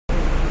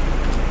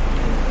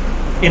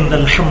إن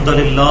الحمد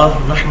لله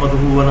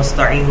نحمده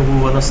ونستعينه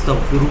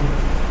ونستغفره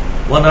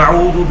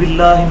ونعوذ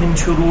بالله من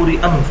شرور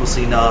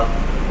أنفسنا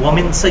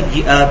ومن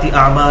سيئات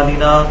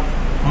أعمالنا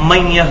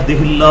من يهده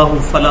الله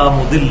فلا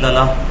مضل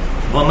له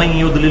ومن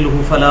يضلله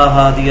فلا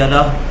هادي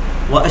له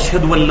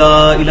وأشهد أن لا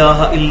إله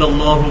إلا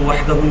الله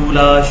وحده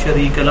لا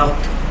شريك له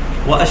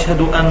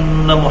وأشهد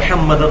أن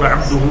محمدا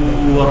عبده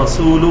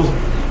ورسوله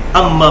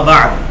أما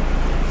بعد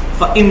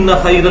فإن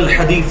خير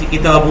الحديث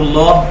كتاب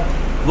الله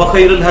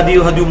وخير الهدي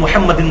هدي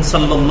محمد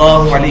صلى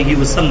الله عليه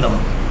وسلم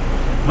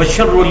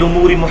وشر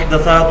الأمور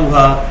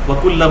محدثاتها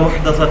وكل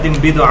محدثة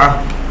بدعة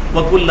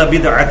وكل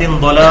بدعة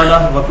ضلالة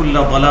وكل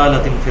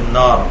ضلالة في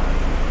النار.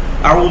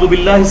 أعوذ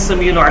بالله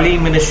السميع العليم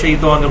من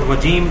الشيطان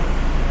الرجيم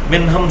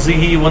من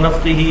همزه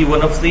ونفخه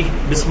ونفثه.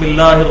 بسم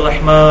الله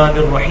الرحمن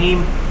الرحيم.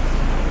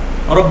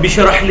 رب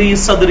اشرح لي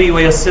صدري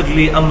ويسر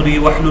لي أمري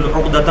واحلل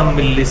عقدة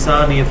من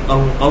لساني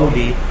يفقهوا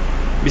قولي.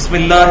 بسم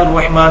الله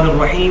الرحمن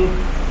الرحيم.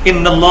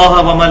 ان اللہ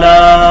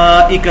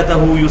وملائکتہ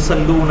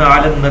یصلون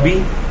علی النبی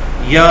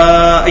یا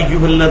ایھا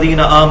الذین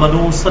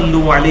آمنوا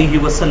صلوا علیہ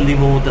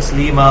وسلموا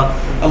تسلیما.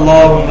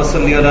 اللهم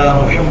صل علی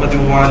محمد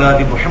وعلی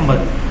آل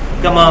محمد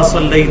كما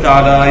صلیت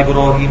علی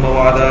ابراہیم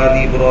وعلی آل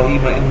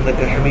ابراہیم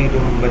انک حمید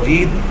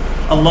مجید.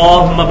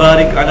 اللهم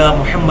بارک علی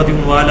محمد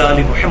وعلی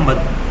آل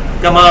محمد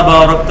كما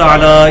بارکت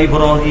علی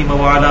ابراہیم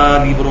وعلی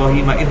آل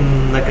ابراہیم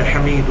انک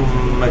حمید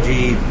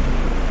مجید.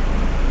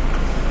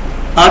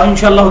 آج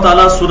انشاءاللہ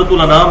تعالی سورۃ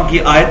الانام کی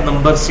آیت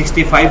نمبر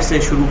 65 سے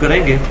شروع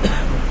کریں گے،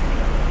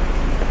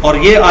 اور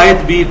یہ آیت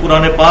بھی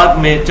قرآن پاک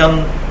میں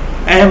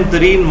چند اہم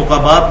ترین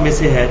مقامات میں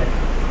سے ہے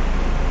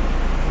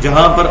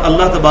جہاں پر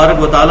اللہ تبارک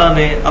و تعالی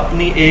نے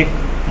اپنی ایک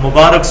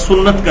مبارک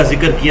سنت کا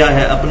ذکر کیا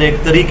ہے، اپنے ایک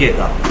طریقے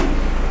کا.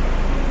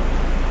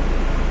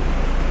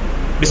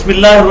 بسم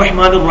اللہ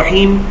الرحمن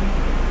الرحیم.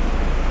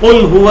 قل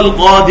هو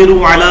القادر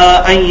على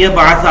ان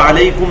يبعث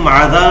عليكم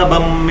عذابا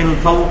من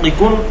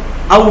فوقكم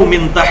او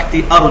من تحت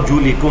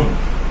ارجلکم.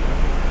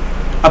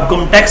 اب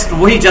کنٹیکسٹ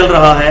وہی چل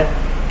رہا ہے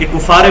کہ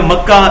کفار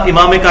مکہ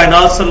امام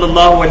کائنات صلی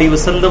اللہ علیہ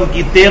وسلم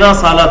کی 13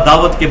 سالہ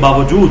دعوت کے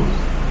باوجود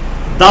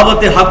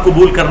دعوت حق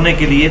قبول کرنے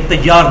کے لیے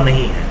تیار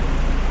نہیں ہے.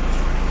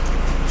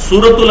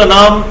 سورۃ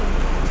الانام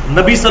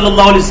نبی صلی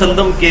اللہ علیہ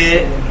وسلم کے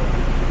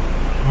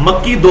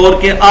مکی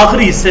دور کے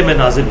آخری حصے میں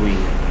نازل ہوئی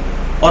ہے،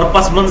 اور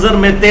پس منظر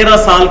میں 13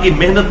 سال کی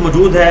محنت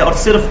موجود ہے اور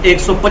صرف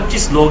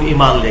 125 لوگ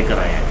ایمان لے کر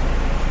آئے ہیں.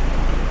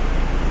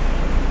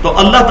 تو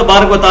اللہ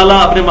تبارک و تعالیٰ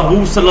اپنے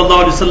محبوب صلی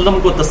اللہ علیہ وسلم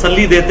کو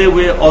تسلی دیتے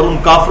ہوئے اور ان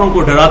کافروں کو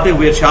ڈراتے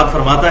ہوئے ارشاد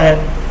فرماتا ہے،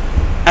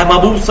 اے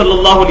محبوب صلی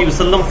اللہ علیہ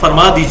وسلم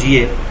فرما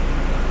دیجئے،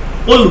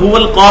 قل هو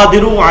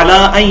القادر على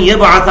ان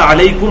يبعث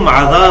عليكم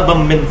عذابا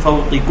من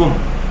فوقكم،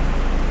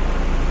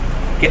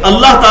 کہ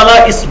اللہ تعالیٰ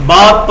اس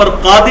بات پر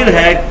قادر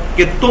ہے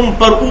کہ تم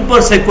پر اوپر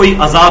سے کوئی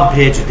عذاب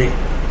بھیج دے،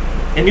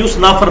 یعنی اس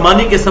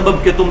نافرمانی کے سبب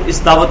کہ تم اس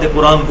دعوت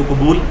قرآن کو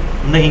قبول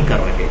نہیں کر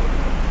رہے.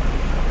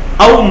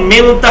 او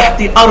من تحت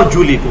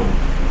ارجلکم،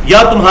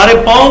 یا تمہارے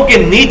پاؤں کے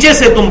نیچے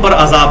سے تم پر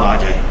عذاب آ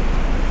جائے.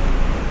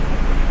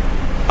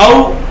 او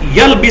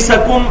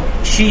یلبسکم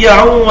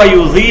شیعا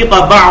ویذیق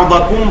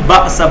بعضکم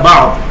بأس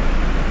بعض،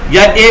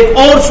 یا ایک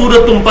اور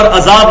صورت تم پر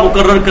عذاب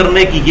مقرر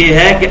کرنے کی یہ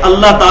ہے کہ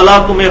اللہ تعالیٰ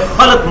تمہیں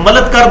خلط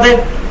ملط کر دے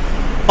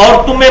اور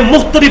تمہیں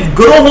مختلف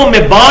گروہوں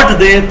میں بانٹ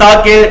دے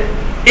تاکہ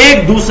ایک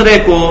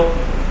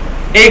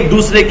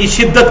دوسرے کی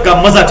شدت کا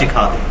مزہ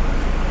چکھا دے،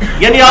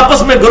 یعنی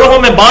آپس میں گروہوں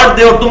میں بانٹ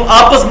دے اور تم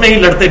آپس میں ہی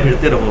لڑتے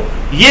پھرتے رہو.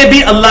 یہ بھی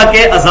اللہ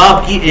کے عذاب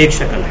کی ایک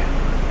شکل ہے.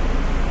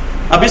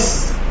 اب اس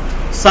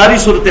ساری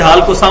صورتحال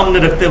کو سامنے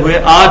رکھتے ہوئے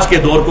آج کے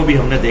دور کو بھی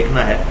ہم نے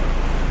دیکھنا ہے.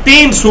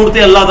 3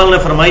 صورتیں اللہ تعالیٰ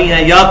نے فرمائی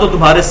ہیں. یا تو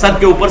تمہارے سر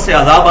کے اوپر سے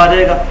عذاب آ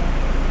جائے گا،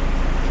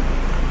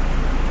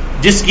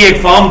 جس کی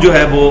ایک فارم جو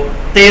ہے وہ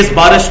تیز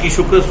بارش کی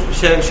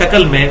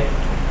شکل میں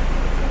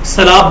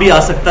سیلاب بھی آ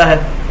سکتا ہے،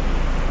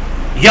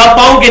 یا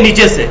پاؤں کے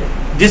نیچے سے،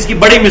 جس کی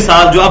بڑی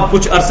مثال جو اب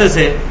کچھ عرصے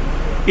سے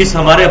اس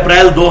ہمارے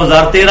اپریل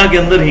 2013 کے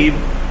اندر ہی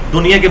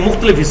دنیا کے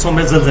مختلف حصوں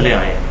میں زلزلے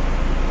آئے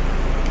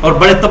اور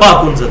بڑے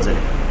تباہ کن زلزلے.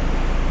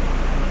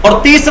 اور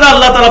تیسرا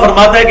اللہ تعالیٰ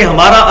فرماتا ہے کہ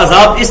ہمارا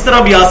عذاب اس طرح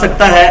بھی آ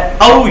سکتا ہے،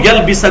 او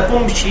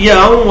یلبسکم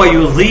شیعا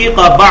ویذیق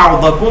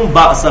بعضکم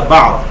بأس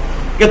بعض،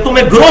 کہ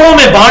تمہیں گروہوں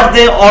میں بانٹ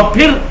دیں اور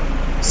پھر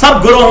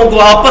سب گروہوں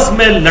کو آپس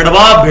میں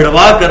لڑوا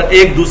بھڑوا کر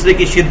ایک دوسرے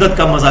کی شدت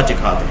کا مزہ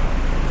چکھا دیں.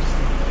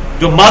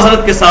 جو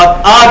معذرت کے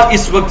ساتھ آج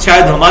اس وقت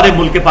شاید ہمارے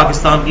ملک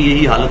پاکستان کی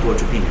یہی حالت ہو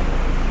چکی ہے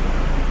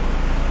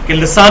کہ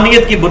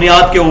لسانیت کی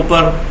بنیاد کے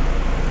اوپر،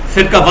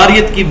 فرقہ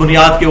واریت کی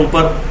بنیاد کے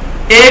اوپر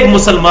ایک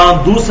مسلمان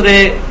دوسرے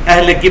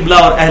اہل قبلہ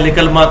اور اہل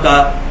کلمہ کا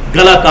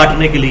گلا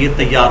کاٹنے کے لیے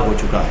تیار ہو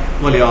چکا ہے.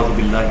 والعیاذ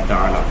باللہ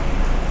تعالی.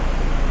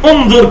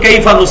 انظر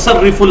کیف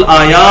نصرف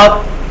الآیات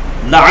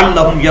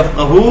لعلہم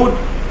یفقہون،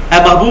 اے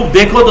محبوب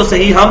دیکھو تو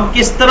صحیح ہم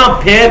کس طرح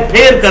پھیر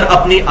پھیر کر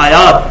اپنی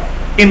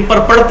آیات ان پر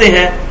پڑھتے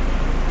ہیں،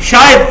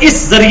 شاید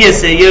اس ذریعے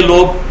سے یہ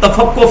لوگ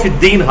تفقہ فی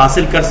الدین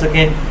حاصل کر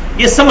سکیں،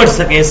 یہ سمجھ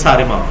سکیں اس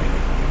سارے معاملے.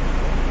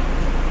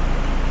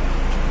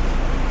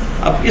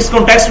 اب اس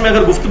کانٹیکسٹ میں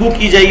اگر گفتگو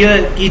کی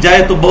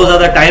جائے تو بہت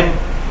زیادہ ٹائم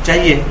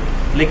چاہیے،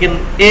 لیکن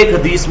ایک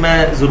حدیث میں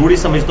ضروری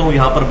سمجھتا ہوں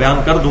یہاں پر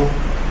بیان کر دوں،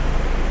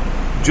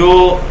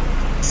 جو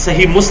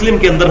صحیح مسلم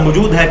کے اندر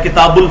موجود ہے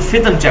کتاب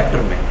الفتن چیپٹر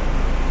میں،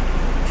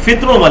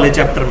 فتنوں والے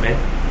چیپٹر میں،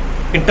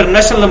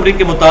 انٹرنیشنل نمبرنگ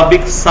کے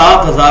مطابق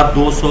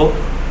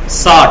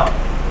 7260،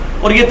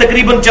 اور یہ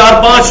تقریباً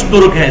 4-5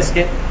 طرق ہیں اس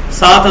کے،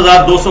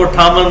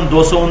 7258،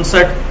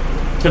 259،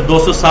 پھر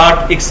 260،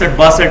 61،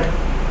 62،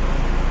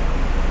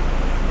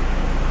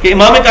 کہ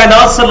امام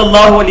کائنات صلی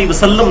اللہ علیہ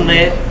وسلم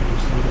نے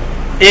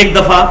ایک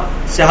دفعہ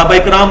صحابہ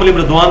کرام علیہ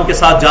رضوان کے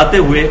ساتھ جاتے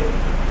ہوئے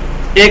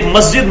ایک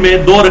مسجد میں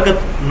 2 رکعت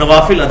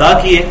نوافل ادا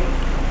کیے،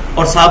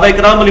 اور صحابہ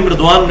کرام علیہ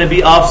رضوان نے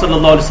بھی آپ صلی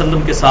اللہ علیہ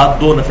وسلم کے ساتھ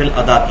 2 نفل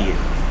ادا کیے۔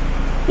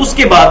 اس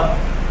کے بعد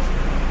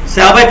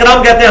صحابہ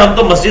کرام کہتے ہیں ہم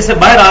تو مسجد سے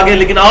باہر آ گئے،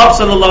 لیکن آپ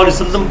صلی اللہ علیہ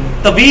وسلم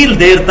طویل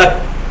دیر تک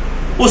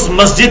اس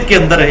مسجد کے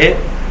اندر رہے،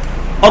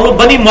 اور وہ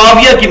بنی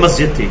معاویہ کی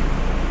مسجد تھی۔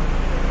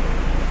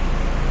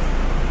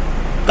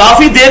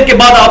 کافی دیر کے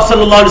بعد آپ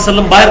صلی اللہ علیہ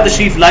وسلم باہر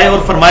تشریف لائے اور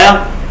فرمایا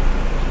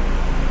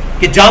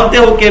کہ جانتے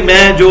ہو کہ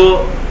میں جو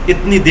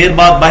اتنی دیر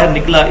بعد باہر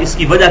نکلا اس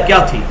کی وجہ کیا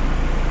تھی؟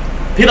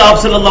 پھر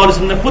آپ صلی اللہ علیہ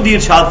وسلم نے خود ہی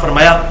ارشاد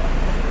فرمایا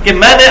کہ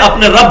میں نے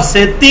اپنے رب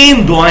سے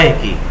 3 دعائیں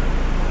کی،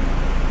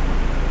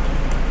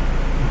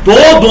 2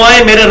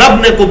 دعائیں میرے رب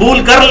نے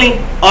قبول کر لیں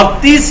اور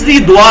تیسری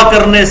دعا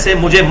کرنے سے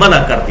مجھے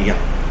منع کر دیا۔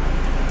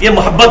 یہ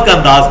محبت کا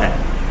انداز ہے۔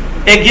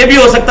 ایک یہ بھی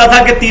ہو سکتا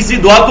تھا کہ تیسری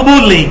دعا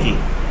قبول نہیں کی،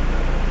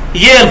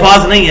 یہ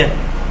الفاظ نہیں ہے،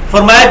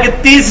 فرمایا کہ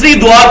تیسری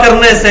دعا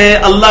کرنے سے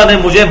اللہ نے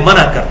مجھے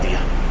منع کر دیا،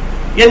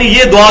 یعنی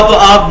یہ دعا تو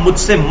آپ مجھ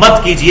سے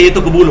مت کیجئے، یہ تو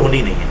قبول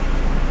ہونی نہیں ہے۔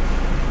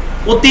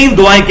 وہ 3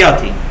 دعائیں کیا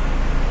تھیں؟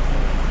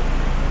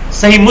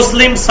 صحیح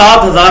مسلم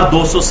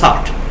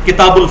 7260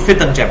 کتاب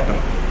الفتن چیپٹر،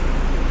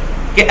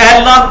 کہ اے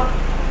اللہ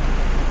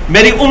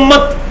میری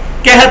امت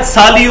قحط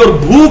سالی اور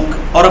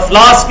بھوک اور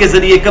افلاس کے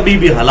ذریعے کبھی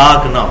بھی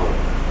ہلاک نہ ہو،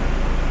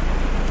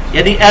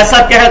 یعنی ایسا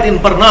قحط ان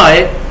پر نہ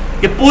آئے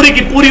کہ پوری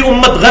کی پوری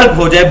امت غرق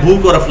ہو جائے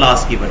بھوک اور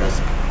افلاس کی وجہ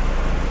سے۔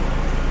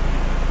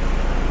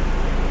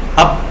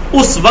 اب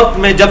اس وقت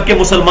میں جب کہ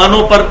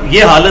مسلمانوں پر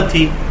یہ حالت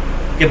تھی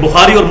کہ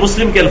بخاری اور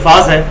مسلم کے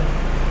الفاظ ہیں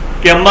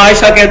کہ اما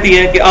عائشہ کہتی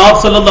ہیں کہ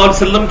آپ صلی اللہ علیہ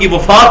وسلم کی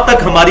وفات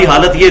تک ہماری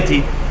حالت یہ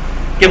تھی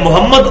کہ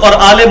محمد اور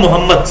آل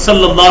محمد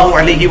صلی اللہ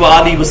علیہ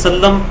وآلہ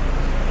وسلم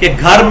کے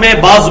گھر میں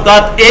بعض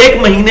اوقات 1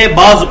 مہینے،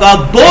 بعض اوقات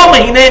 2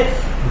 مہینے،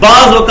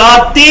 بعض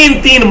اوقات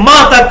 3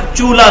 ماہ تک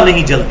چولہا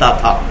نہیں جلتا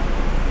تھا،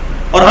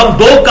 اور ہم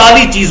 2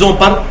 کالی چیزوں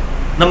پر،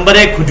 نمبر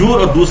 1 کھجور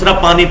اور دوسرا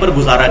پانی پر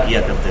گزارا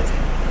کیا کرتے تھے۔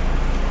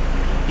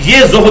 یہ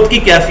زہد کی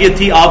کیفیت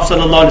تھی آپ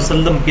صلی اللہ علیہ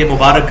وسلم کے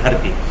مبارک گھر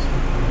کی۔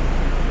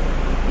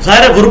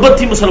 ظاہر غربت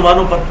تھی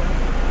مسلمانوں پر۔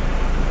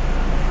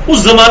 اس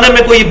زمانے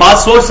میں کوئی بات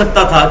سوچ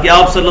سکتا تھا کہ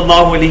آپ صلی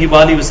اللہ علیہ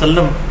وآلہ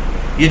وسلم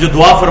یہ جو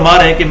دعا فرما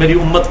رہے ہیں کہ میری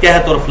امت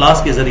قحط اور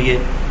افلاس کے ذریعے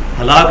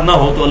ہلاک نہ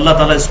ہو، تو اللہ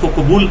تعالیٰ اس کو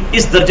قبول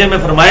اس درجے میں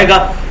فرمائے گا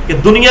کہ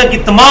دنیا کی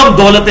تمام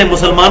دولتیں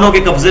مسلمانوں کے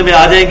قبضے میں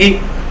آ جائیں گی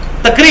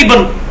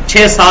تقریباً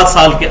 6-7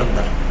 سال کے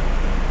اندر۔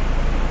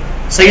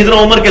 سیدنا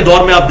عمر کے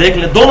دور میں آپ دیکھ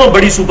لیں، دونوں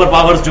بڑی سپر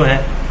پاورز جو ہیں،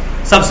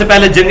 سب سے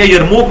پہلے جنگ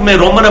یرموک میں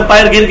رومن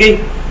امپائر گر گئی،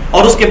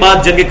 اور اس کے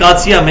بعد جنگ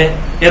قادسیہ میں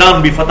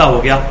ایران بھی فتح ہو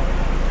گیا،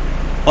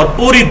 اور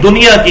پوری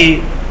دنیا کی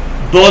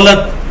دولت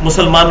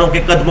مسلمانوں کے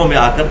قدموں میں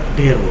آ کر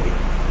ڈھیر ہو گئی۔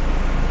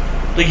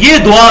 تو یہ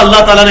دعا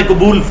اللہ تعالیٰ نے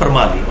قبول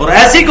فرما لی، اور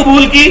ایسی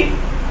قبول کی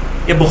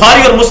کہ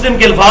بخاری اور مسلم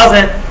کے الفاظ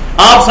ہیں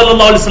آپ صلی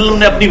اللہ علیہ وسلم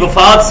نے اپنی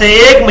وفات سے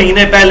 1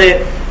 مہینے پہلے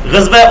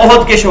غزوہ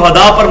احد کے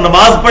شہداء پر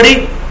نماز پڑھی،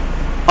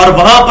 اور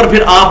وہاں پر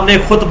پھر آپ نے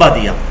خطبہ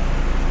دیا،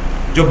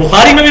 جو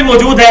بخاری میں بھی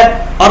موجود ہے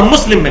اور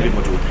مسلم میں بھی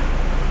موجود ہے۔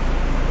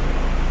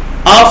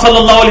 آپ صلی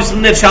اللہ علیہ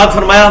وسلم نے ارشاد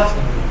فرمایا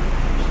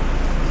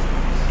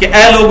کہ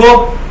اے لوگوں،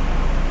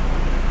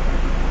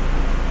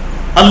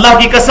 اللہ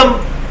کی قسم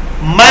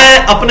میں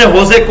اپنے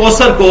حوض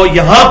کوثر کو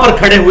یہاں پر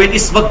کھڑے ہوئے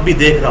اس وقت بھی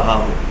دیکھ رہا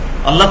ہوں۔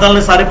 اللہ تعالیٰ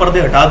نے سارے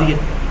پردے ہٹا دیے۔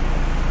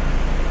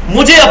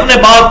 مجھے اپنے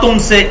بعد تم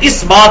سے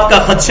اس بات کا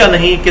خدشہ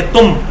نہیں کہ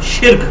تم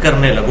شرک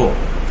کرنے لگو۔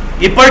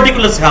 یہ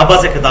پرٹیکولر صحابہ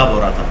سے خطاب ہو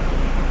رہا تھا،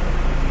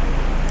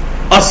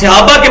 اور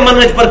صحابہ کے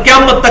منہج پر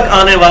قیامت تک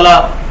آنے والا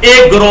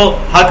ایک گروہ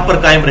حق پر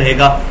قائم رہے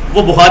گا۔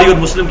 وہ بخاری اور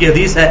مسلم کی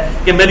حدیث ہے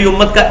کہ میری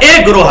امت کا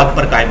ایک گروہ حق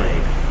پر قائم رہے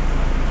گا،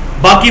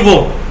 باقی وہ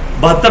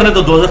 72 نے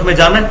تو دوزخ میں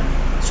جانا ہے۔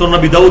 سنن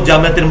ابی داؤد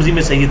جامع ترمذی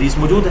میں صحیح حدیث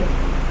موجود ہے۔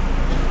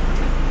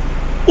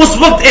 اس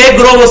وقت ایک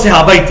گروہ وہ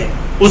صحابہ ہی تھے،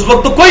 اس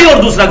وقت تو کوئی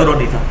اور دوسرا گروہ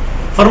نہیں تھا۔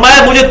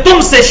 فرمایا مجھے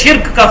تم سے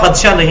شرک کا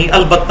خدشہ نہیں،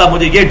 البتہ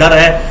مجھے یہ ڈر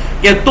ہے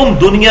کہ تم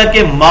دنیا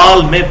کے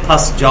مال میں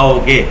پھنس جاؤ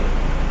گے۔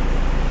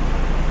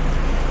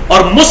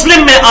 اور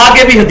مسلم میں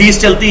آگے بھی حدیث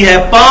چلتی ہے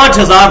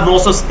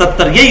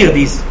 5977، یہی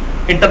حدیث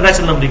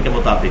انٹرنیشنل نمبرنگ کے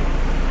مطابق،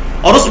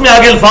 اور اس میں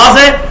آگے الفاظ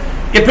ہیں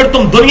کہ پھر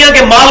تم دنیا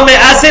کے مال میں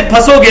ایسے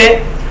پھنسو گے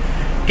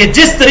کہ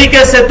جس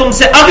طریقے سے تم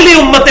سے اگلی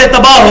امتیں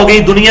تباہ ہو گئی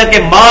دنیا کے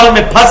مال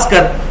میں پھنس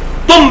کر،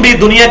 تم بھی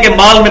دنیا کے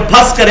مال میں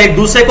پھنس کر ایک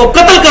دوسرے کو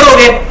قتل کرو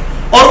گے،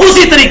 اور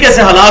اسی طریقے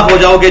سے ہلاک ہو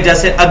جاؤ گے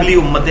جیسے اگلی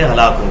امتیں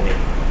ہلاک ہو گئی،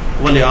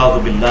 والعیاذ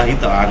باللہ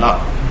تعالی۔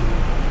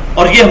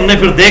 اور یہ ہم نے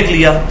پھر دیکھ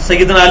لیا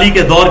سیدنا علی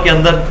کے دور کے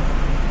اندر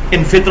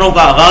ان فتنوں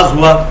کا آغاز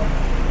ہوا،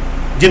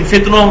 جن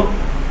فتنوں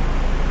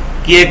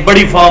کی ایک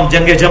بڑی فارم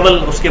جنگ جمل،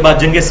 اس کے بعد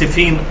جنگ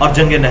صفین اور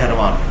جنگ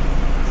نہروان۔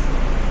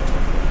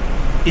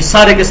 یہ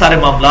سارے کے سارے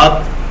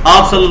معاملات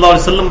آپ صلی اللہ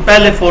علیہ وسلم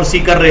پہلے فورسی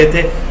کر رہے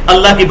تھے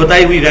اللہ کی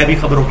بتائی ہوئی غیبی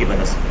خبروں کی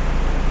وجہ سے.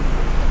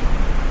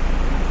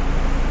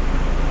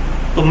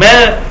 تو میں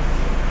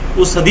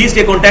اس حدیث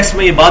کے کانٹیکسٹ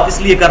میں یہ بات اس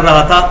لیے کر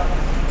رہا تھا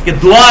کہ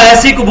دعا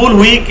ایسی قبول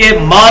ہوئی کہ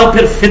مال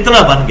پھر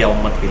فتنہ بن گیا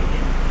امت کے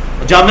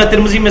لیے. جامعہ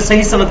ترمذی میں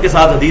صحیح سند کے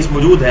ساتھ حدیث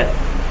موجود ہے.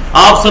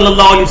 آپ صلی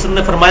اللہ علیہ وسلم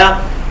نے فرمایا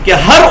کہ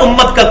ہر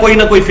امت کا کوئی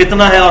نہ کوئی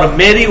فتنہ ہے اور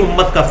میری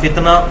امت کا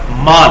فتنہ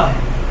مال ہے.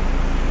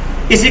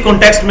 اسی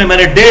کانٹیکسٹ میں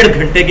نے 1.5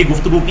 گھنٹے کی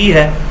گفتگو کی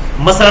ہے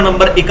مسئلہ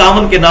نمبر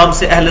 51 کے نام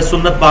سے اہل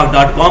سنت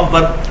پاک.com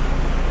پر.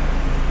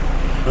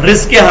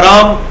 رزق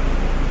حرام،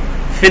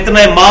 فتنہ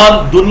مال،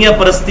 دنیا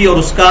پرستی اور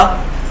اس کا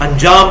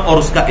انجام اور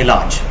اس کا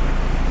علاج،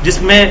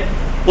 جس میں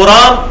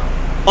قرآن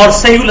اور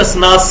صحیح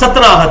الاسناد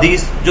 17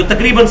 حدیث جو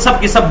تقریباً سب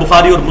کی سب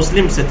بخاری اور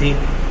مسلم سے تھیں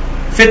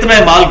فتنہ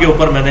مال کے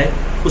اوپر میں نے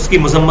اس کی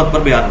مذمت پر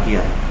بیان کیا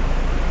ہے.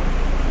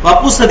 تو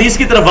آپ اس حدیث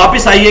کی طرف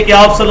واپس آئیے کہ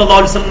آپ صلی اللہ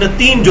علیہ وسلم نے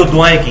 3 جو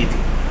دعائیں کی تھی.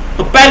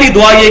 تو پہلی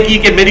دعا یہ کی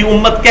کہ میری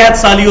امت قحط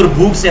سالی اور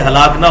بھوک سے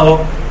ہلاک نہ ہو،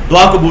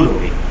 دعا قبول ہو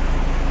گئی.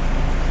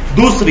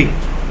 دوسری،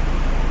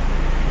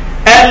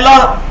 اے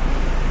اللہ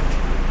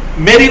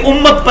میری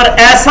امت پر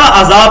ایسا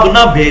عذاب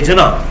نہ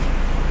بھیجنا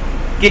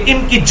کہ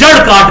ان کی جڑ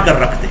کاٹ کر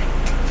رکھ دے.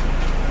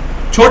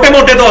 چھوٹے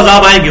موٹے تو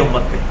عذاب آئیں گے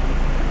امت پہ.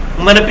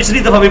 میں نے پچھلی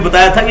دفعہ بھی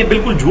بتایا تھا یہ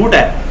بالکل جھوٹ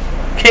ہے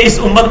کہ اس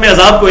امت میں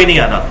عذاب کوئی نہیں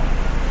آنا.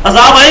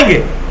 عذاب آئیں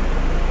گے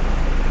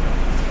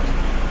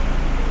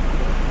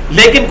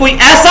لیکن کوئی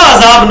ایسا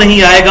عذاب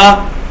نہیں آئے گا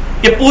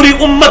کہ پوری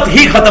امت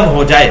ہی ختم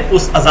ہو جائے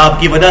اس عذاب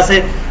کی وجہ سے.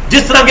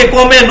 جس طرح کے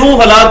قوم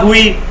نوح ہلاک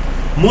ہوئی،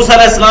 موسیٰ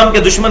علیہ السلام کے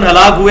دشمن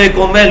ہلاک ہوئے،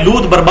 قوم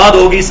لوط برباد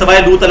ہوگی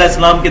سوائے لوط علیہ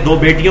السلام کے 2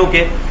 بیٹیوں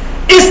کے،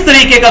 اس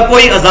طریقے کا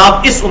کوئی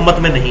عذاب اس امت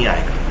میں نہیں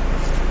آئے گا.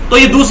 تو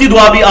یہ دوسری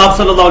دعا بھی آپ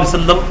صلی اللہ علیہ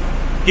وسلم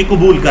کی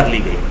قبول کر لی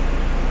گئی.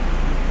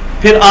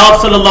 پھر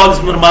آپ صلی اللہ علیہ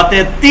وسلم فرماتے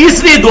ہیں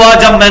تیسری دعا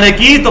جب میں نے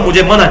کی تو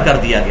مجھے منع کر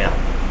دیا گیا.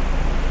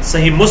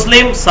 صحیح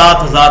مسلم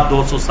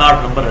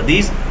 7260 نمبر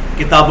حدیث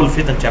کتاب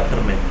الفتن چیپٹر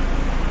میں.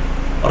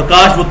 اور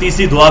کاش وہ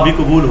تیسری دعا بھی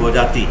قبول ہو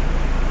جاتی.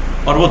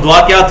 اور وہ دعا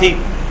کیا تھی؟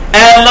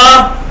 اے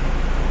اللہ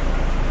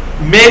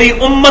میری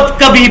امت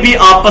کبھی بھی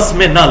آپس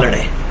میں نہ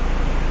لڑے،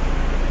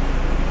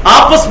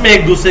 آپس میں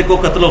ایک دوسرے کو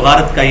قتل و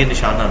غارت کا یہ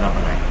نشانہ نہ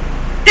بنائے.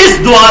 اس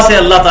دعا سے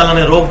اللہ تعالیٰ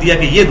نے روک دیا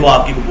کہ یہ دعا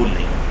آپ کی قبول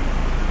نہیں،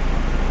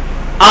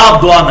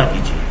 آپ دعا نہ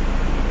کیجیے.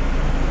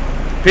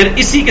 پھر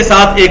اسی کے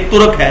ساتھ ایک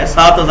ترک ہے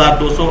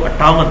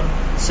 7258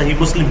 صحیح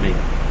مسلم میں،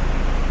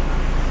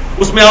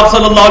 اس میں آپ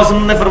صلی اللہ علیہ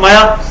وسلم نے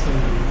فرمایا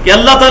کہ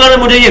اللہ تعالیٰ نے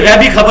مجھے یہ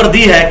غیبی خبر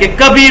دی ہے کہ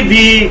کبھی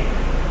بھی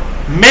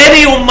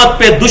میری امت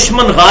پہ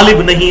دشمن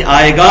غالب نہیں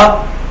آئے گا،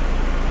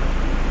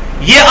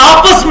 یہ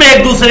آپس میں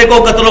ایک دوسرے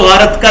کو قتل و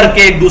غارت کر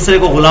کے ایک دوسرے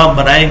کو غلام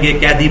بنائیں گے،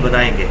 قیدی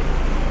بنائیں گے.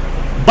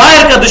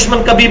 باہر کا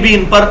دشمن کبھی بھی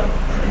ان پر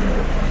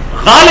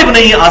غالب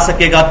نہیں آ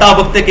سکے گا تا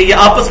وقت کہ یہ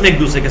آپس میں ایک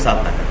دوسرے کے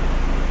ساتھ نہ کریں.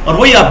 اور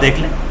وہی آپ دیکھ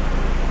لیں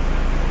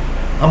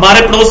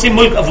ہمارے پڑوسی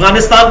ملک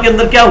افغانستان کے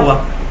اندر کیا ہوا.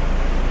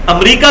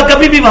 امریکہ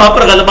کبھی بھی وہاں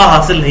پر غلبہ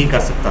حاصل نہیں کر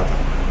سکتا تھا.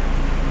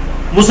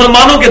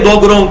 مسلمانوں کے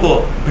 2 گروہوں کو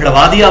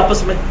بھڑوا دیا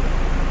آپس میں،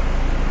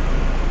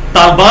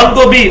 طالبان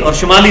کو بھی اور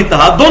شمالی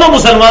اتحاد، دونوں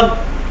مسلمان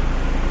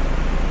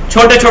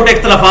چھوٹے چھوٹے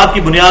اختلافات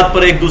کی بنیاد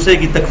پر ایک دوسرے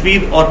کی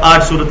تکفیر، اور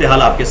آج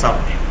صورتحال آپ کے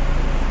سامنے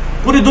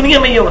پوری دنیا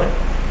میں یہ ہو رہا ہے.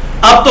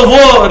 اب تو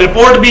وہ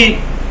رپورٹ بھی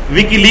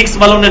وکی لیکس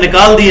والوں نے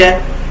نکال دی ہے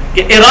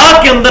کہ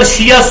عراق کے اندر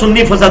شیعہ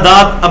سنی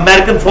فسادات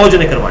امریکن فوج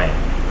نے کروائے ہیں.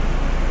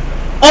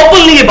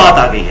 اوپنلی یہ بات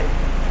آ گئی ہے.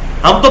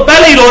 ہم تو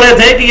پہلے ہی رو رہے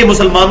تھے کہ یہ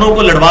مسلمانوں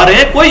کو لڑوا رہے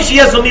ہیں، کوئی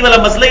شیعہ سنی والا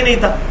مسئلہ ہی نہیں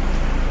تھا.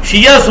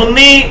 شیعہ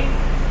سنی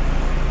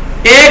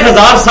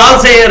 1000 سال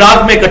سے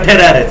عراق میں اکٹھے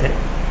رہ رہے تھے،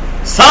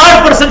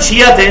 60%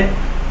 شیعہ تھے،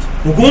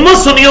 حکومت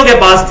سنیوں کے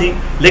پاس تھی،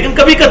 لیکن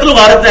کبھی قتل و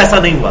غارت ایسا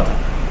نہیں ہوا تھا.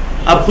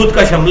 اب خود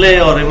کا شملے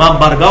اور امام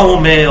بارگاہوں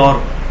میں اور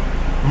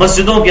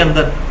مسجدوں کے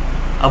اندر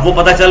اب وہ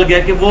پتہ چل گیا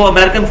کہ وہ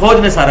امریکن فوج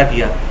نے سارا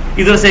کیا.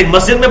 ادھر سے ایک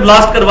مسجد میں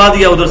بلاسٹ کروا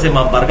دیا، ادھر سے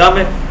امام بارگاہ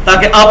میں،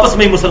 تاکہ آپس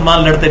میں ہی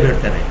مسلمان لڑتے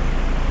بھیڑتے رہے.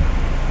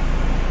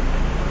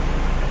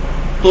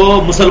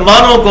 تو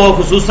مسلمانوں کو،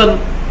 خصوصاً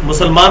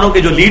مسلمانوں کے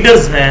جو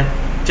لیڈرز ہیں،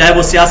 چاہے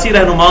وہ سیاسی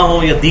رہنما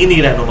ہوں یا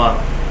دینی رہنما،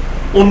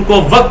 ان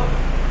کو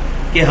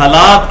وقت کے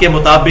حالات کے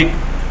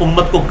مطابق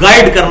امت کو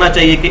گائیڈ کرنا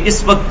چاہیے کہ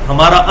اس وقت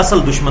ہمارا اصل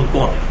دشمن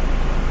کون ہے،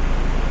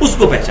 اس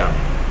کو پہچانے.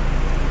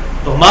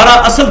 تو ہمارا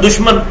اصل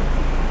دشمن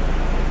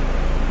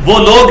وہ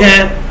لوگ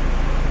ہیں،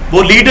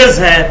 وہ لیڈرز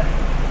ہیں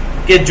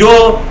کہ جو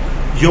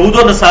یہود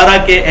و نصارہ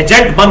کے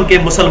ایجنٹ بن کے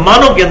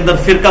مسلمانوں کے اندر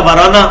فرقہ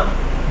وارانہ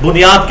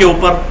بنیاد کے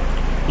اوپر،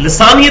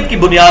 لسانیت کی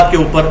بنیاد کے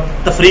اوپر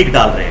تفریق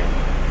ڈال رہے ہیں.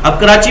 اب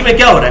کراچی میں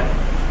کیا ہو رہا ہے؟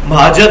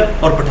 مہاجر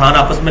اور پٹھان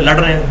آپس میں لڑ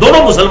رہے ہیں،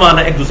 دونوں مسلمان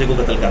ہیں، ایک دوسرے کو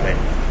قتل کر رہے ہیں،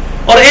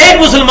 اور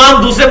ایک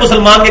مسلمان دوسرے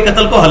مسلمان کے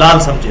قتل کو حلال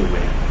سمجھے ہوئے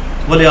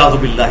ہیں، والعیاذ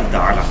باللہ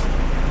تعالی.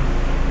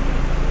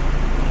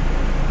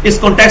 اس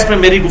کانٹیکسٹ میں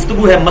میری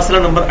گفتگو ہے مسئلہ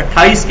نمبر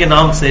 28 کے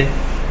نام سے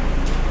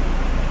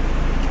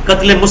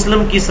قتل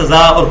مسلم کی سزا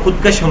اور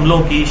خودکش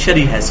حملوں کی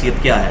شرعی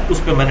حیثیت کیا ہے. اس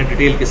پہ میں نے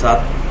ڈیٹیل کے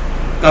ساتھ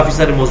کافی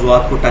سارے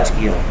موضوعات کو ٹچ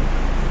کیا.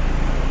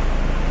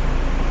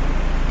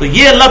 تو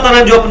یہ اللہ تعالیٰ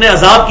نے جو اپنے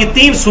عذاب کی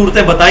 3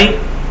 صورتیں بتائیں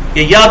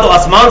کہ یا تو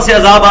آسمان سے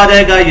عذاب آ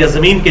جائے گا، یا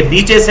زمین کے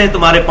نیچے سے،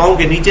 تمہارے پاؤں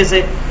کے نیچے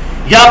سے،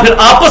 یا پھر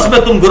آپس میں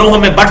تم گروہوں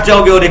میں بٹ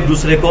جاؤ گے اور ایک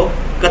دوسرے کو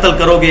قتل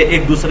کرو گے،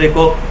 ایک دوسرے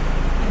کو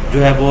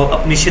جو ہے وہ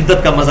اپنی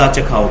شدت کا مزہ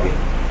چکھاؤ گے.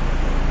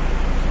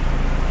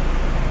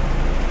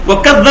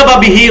 وَكَذَّبَ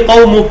بِهِ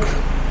قَوْمُكَ،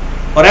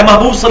 اور اے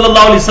محبوب صلی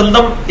اللہ علیہ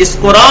وسلم اس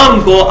قرآن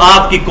کو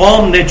آپ کی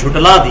قوم نے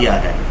جھٹلا دیا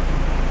ہے.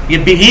 یہ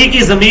بہی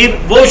کی ضمیر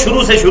وہ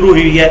شروع سے شروع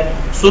ہوئی ہے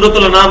سورۃ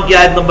الانعام کی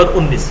آیت نمبر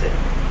 19 سے.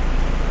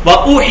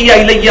 وَأُوحِيَ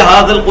إِلَيَّ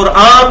هَذَا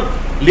الْقُرْآنُ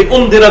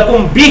لِأُنذِرَكُم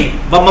بِهِ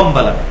وَمَن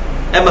بَلَغَ،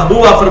 اے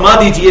محبوب آپ فرما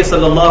دیجئے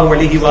صلی اللہ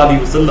علیہ وآلہ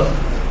وسلم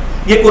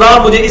یہ قرآن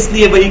مجھے اس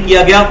لیے وحی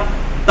کیا گیا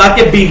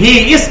تاکہ بھی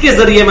اس کے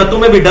ذریعے میں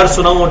تمہیں بھی ڈر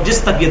سناؤں، اور جس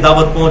تک یہ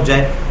دعوت پہنچ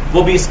جائے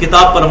وہ بھی اس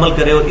کتاب پر عمل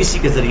کرے اور اسی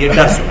کے ذریعے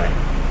ڈر سنائے.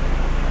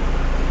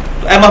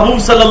 تو اے محبوب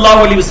صلی اللہ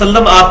علیہ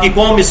وسلم آپ کی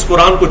قوم اس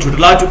قرآن کو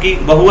جھٹلا چکی.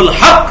 وَهُوَ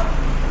الْحَقُّ،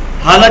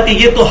 حالانکہ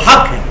یہ تو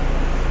حق ہے،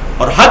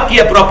 اور حق کی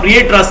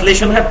اپروپریٹ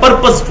ٹرانسلیشن ہے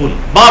پرپزفل،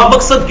 با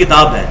مقصد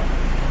کتاب ہے.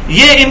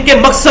 یہ ان کے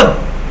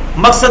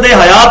مقصد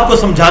حیات کو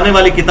سمجھانے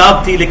والی کتاب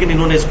تھی، لیکن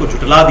انہوں نے اس کو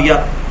جھٹلا دیا.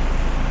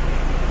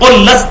 قُلْ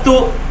لَسْتُ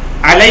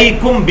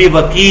عَلَيْكُمْ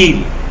بِوَكِيلٍ،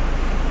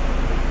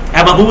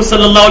 اے محبوب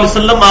صلی اللہ علیہ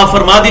وسلم آپ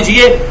فرما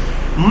دیجئے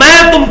میں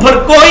تم پر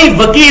کوئی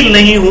وکیل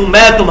نہیں ہوں،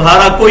 میں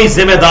تمہارا کوئی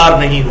ذمہ دار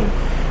نہیں ہوں.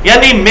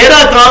 یعنی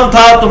میرا کام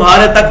تھا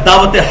تمہارے تک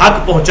دعوت حق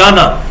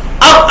پہنچانا،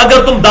 اب اگر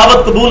تم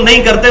دعوت قبول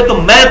نہیں کرتے تو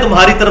میں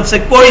تمہاری طرف سے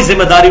کوئی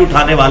ذمہ داری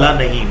اٹھانے والا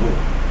نہیں ہوں.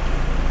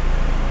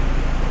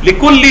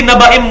 لِكُلِّ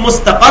نَبَإٍ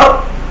مُسْتَقَرٍ،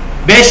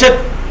 بے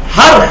شک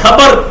ہر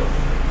خبر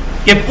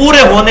کے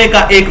پورے ہونے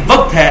کا ایک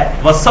وقت ہے.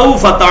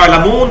 وَسَوْفَ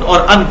تَعْلَمُونَ، اور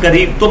ان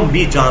قریب تم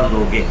بھی جان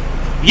لو گے.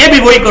 یہ بھی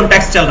وہی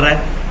کانٹیکسٹ چل رہا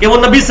ہے کہ وہ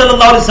نبی صلی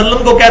اللہ علیہ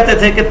وسلم کو کہتے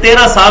تھے کہ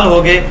 13 سال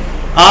ہو گئے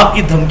آپ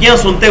کی دھمکیاں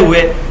سنتے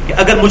ہوئے کہ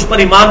اگر مجھ پر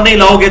ایمان نہیں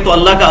لاؤ گے تو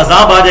اللہ کا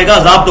عذاب آ جائے گا.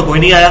 عذاب تو کوئی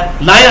نہیں آیا،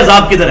 لائیں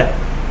عذاب کدھر ہے؟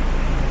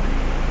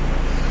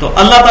 تو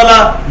اللہ تعالیٰ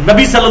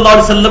نبی صلی اللہ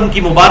علیہ وسلم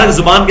کی مبارک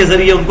زبان کے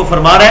ذریعے ان کو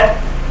فرما رہا ہے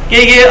کہ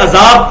یہ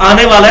عذاب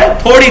آنے والا ہے،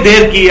 تھوڑی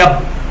دیر کی اب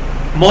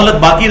مہلت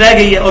باقی رہ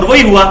گئی ہے. اور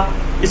وہی ہوا.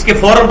 اس کے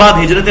فوراً بعد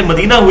ہجرت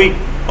مدینہ ہوئی،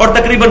 اور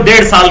تقریباً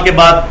 1.5 سال کے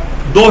بعد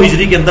 2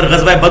 ہجری کے اندر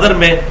غزوہ بدر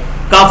میں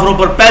کافروں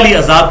پر پہلی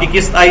عذاب کی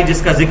قسط آئی، جس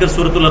کا ذکر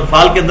سورۃ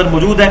الانفال کے اندر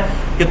موجود ہے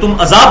کہ تم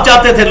عذاب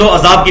چاہتے تھے، لو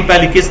عذاب کی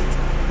پہلی قسط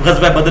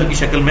غزوہ بدر کی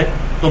شکل میں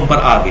تم پر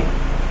آ گئی.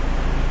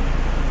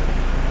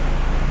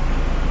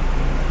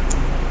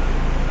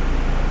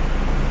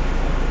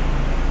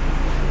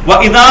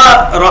 وَإِذَا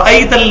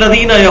رَأَيْتَ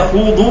الَّذِينَ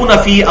يَخُوضُونَ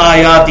فِي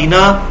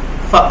آيَاتِنَا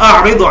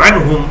فَأَعْرِضْ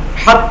عَنْهُمْ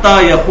حَتَّى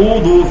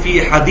يَخُوضُوا فِي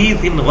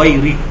حَدِيثٍ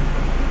غَيْرِهِ.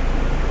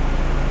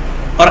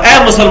 اور اے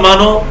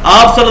مسلمانوں،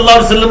 آپ صلی اللہ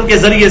علیہ وسلم کے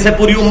ذریعے سے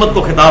پوری امت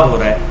کو خطاب ہو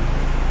رہا ہے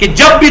کہ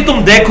جب بھی تم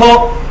دیکھو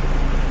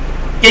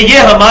کہ یہ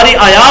ہماری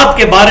آیات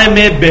کے بارے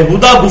میں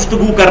بےہودہ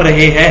گفتگو کر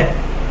رہے ہیں،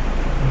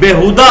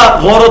 بےہودہ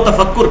غور و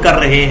تفکر کر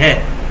رہے ہیں.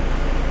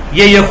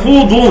 یہ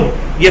یخوضون،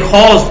 یہ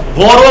خوض،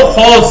 غور و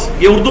خوض،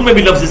 یہ اردو میں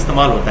بھی لفظ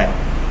استعمال ہوتا ہے،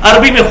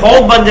 عربی میں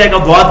خوف بن جائے گا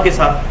ضاد کے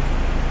ساتھ.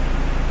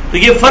 تو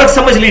یہ فرق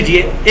سمجھ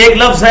لیجئے، ایک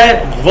لفظ ہے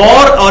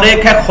غور اور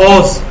ایک ہے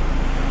خوض.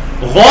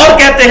 غور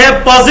کہتے ہیں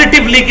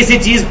پازیٹیولی کسی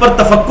چیز پر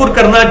تفکر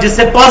کرنا جس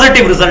سے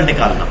پازیٹیو رزلٹ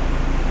نکالنا،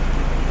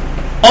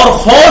 اور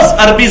خوض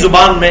عربی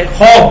زبان میں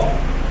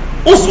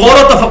خوف اس غور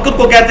و تفکر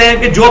کو کہتے ہیں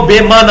کہ جو بے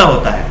معنی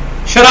ہوتا ہے،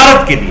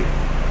 شرارت کے لیے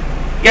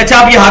کہ اچھا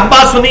اب یہ حق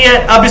بات سنی ہے،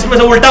 اب اس میں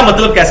سے الٹا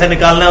مطلب کیسے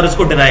نکالنا ہے اور اس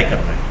کو ڈینائی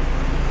کرنا ہے.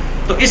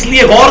 تو اس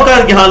لیے غور کا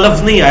یہاں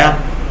لفظ نہیں آیا،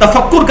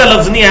 تفکر کا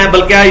لفظ نہیں آیا،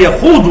 بلکہ آیا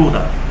یخوضون،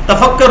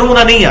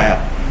 تفکرون نہیں آیا.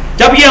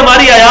 جب یہ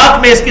ہماری آیات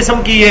میں اس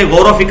قسم کی یہ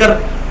غور و فکر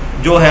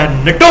جو ہے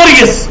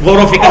نٹوریس غور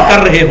و فکر کر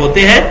رہے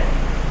ہوتے ہیں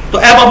تو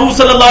اے محبوب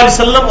صلی اللہ علیہ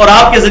وسلم اور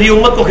آپ کے ذریعے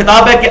امت کو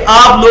خطاب ہے کہ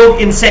آپ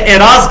لوگ ان سے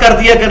اعراض کر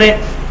دیا کریں،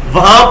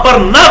 وہاں پر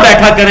نہ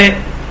بیٹھا کریں.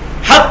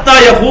 حتی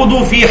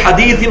یخوضوا فی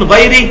حدیث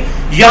غیری،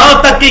 یہاں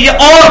تک کہ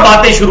یہ اور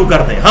باتیں شروع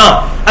کر دیں. ہاں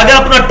اگر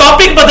اپنا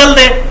ٹاپک بدل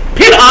دیں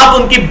پھر آپ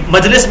ان کی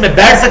مجلس میں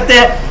بیٹھ سکتے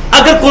ہیں.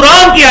 اگر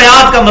قرآن کی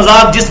آیات کا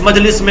مذاق جس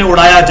مجلس میں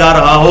اڑایا جا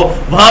رہا ہو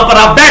وہاں پر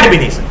آپ بیٹھ بھی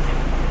نہیں سکتے.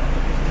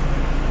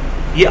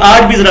 یہ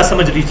آج بھی ذرا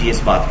سمجھ لیجیے اس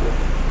بات کو.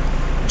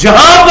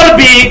 جہاں پر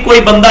بھی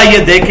کوئی بندہ یہ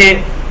دیکھے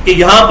کہ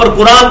یہاں پر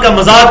قرآن کا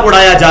مذاق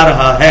اڑایا جا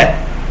رہا ہے،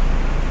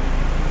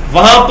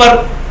 وہاں پر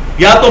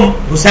یا تو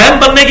حسین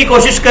بننے کی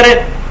کوشش کرے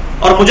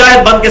اور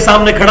مجاہد بن کے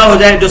سامنے کھڑا ہو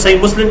جائے، جو صحیح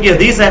مسلم کی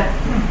حدیث ہے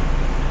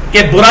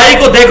کہ برائی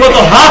کو دیکھو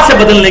تو ہاتھ سے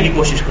بدلنے کی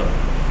کوشش کرو،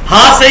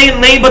 ہاتھ سے ہی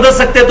نہیں بدل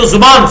سکتے تو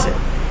زبان سے،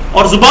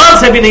 اور زبان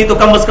سے بھی نہیں تو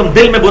کم از کم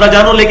دل میں برا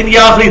جانو، لیکن یہ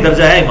آخری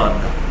درجہ ہے ایمان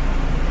کا.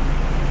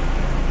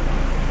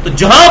 تو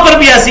جہاں پر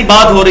بھی ایسی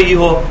بات ہو رہی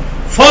ہو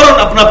فوراً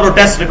اپنا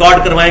پروٹیسٹ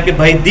ریکارڈ کروائیں کہ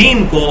بھائی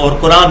دین کو اور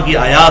قرآن کی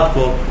آیات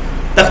کو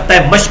تختہ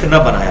مشق نہ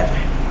بنایا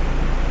جائے.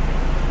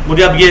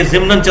 مجھے اب یہ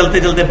ضمناً چلتے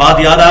چلتے بات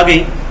یاد آ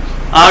گئی.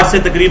 آج سے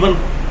تقریباً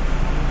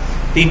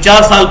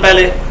 3-4 سال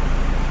پہلے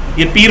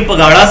یہ پیر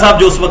پگاڑا صاحب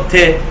جو اس وقت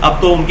تھے،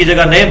 اب تو ان کی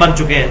جگہ نئے بن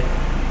چکے ہیں،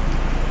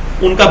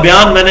 ان کا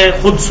بیان میں نے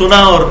خود سنا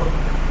اور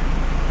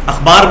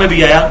اخبار میں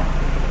بھی آیا.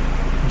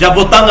 جب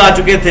وہ تنگ آ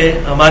چکے تھے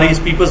ہماری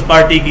اس پیپلز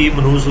پارٹی کی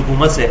منحوس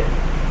حکومت سے،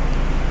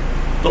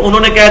 تو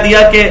انہوں نے کہہ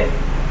دیا کہ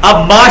اب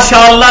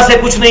ماشاء اللہ سے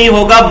کچھ نہیں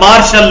ہوگا،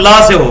 ماشاء اللہ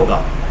سے ہوگا.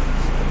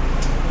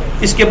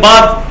 اس کے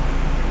بعد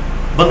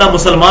بندہ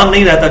مسلمان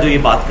نہیں رہتا جو یہ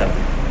بات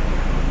کرتے.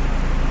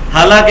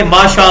 حالانکہ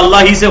ماشاء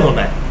اللہ ہی سے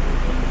ہونا ہے،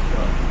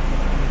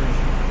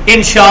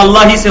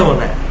 انشاءاللہ ہی سے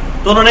ہونا ہے.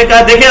 تو انہوں نے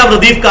کہا دیکھیں اب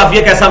ردیف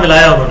کافیہ کیسا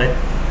ملایا انہوں نے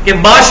کہ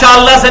ماشاء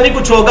اللہ سے نہیں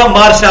کچھ ہوگا،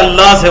 ماشاء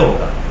اللہ سے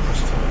ہوگا.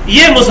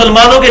 یہ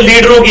مسلمانوں کے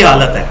لیڈروں کی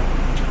حالت ہے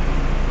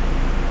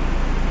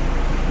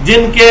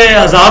جن کے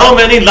ہزاروں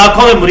میں نہیں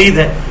لاکھوں میں مرید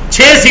ہیں.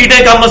 6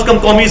 سیٹیں کم از کم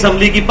قومی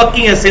اسمبلی کی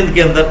پکی ہیں سندھ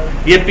کے اندر،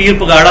 یہ پیر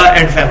پگاڑا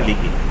اینڈ فیملی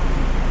کی.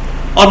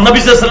 اور نبی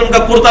صلی اللہ علیہ وسلم کا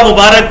کرتا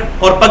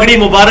مبارک اور پگڑی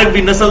مبارک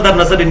بھی نسل در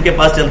نسل ان کے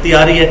پاس چلتی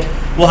آ رہی ہے.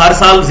 وہ ہر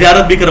سال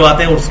زیارت بھی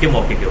کرواتے ہیں اس کے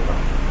موقع کے اوپر.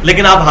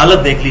 لیکن آپ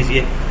حالت دیکھ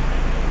لیجئے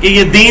کہ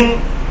یہ دین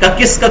کا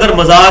کس قدر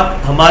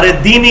مذاق ہمارے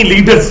دینی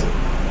لیڈرز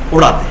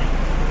اڑاتے ہیں.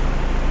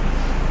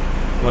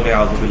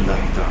 وَلِعَوْذُ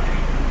بِاللَّهِ تَعَالَى.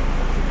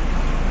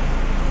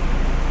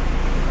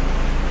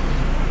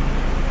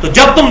 تو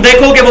جب تم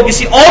دیکھو کہ وہ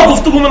کسی اور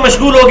گفتگو میں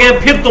مشغول ہو گئے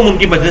پھر تم ان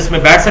کی مجلس میں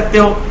بیٹھ سکتے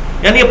ہو،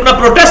 یعنی اپنا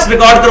پروٹیسٹ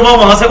ریکارڈ کرواؤ،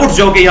 وہاں سے اٹھ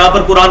جاؤ کہ یہاں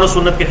پر قرآن و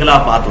سنت کے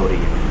خلاف بات ہو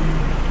رہی ہے.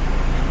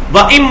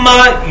 وَإِمَّا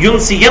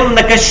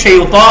يُنْسِيَنَّكَ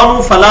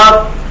الشَّيْطَانُ فَلَا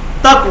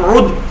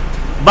تَقْعُدْ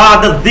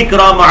بَعْدَ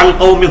الذِّكْرَى مَعَ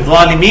الْقَوْمِ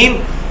الظَّالِمِينَ.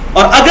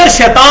 اور اگر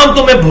شیطان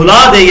تمہیں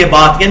بھلا دے یہ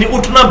بات، یعنی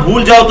اٹھنا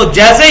بھول جاؤ، تو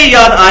جیسے ہی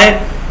یاد آئے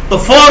تو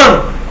فوراً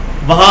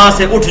وہاں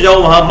سے اٹھ جاؤ،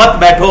 وہاں مت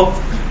بیٹھو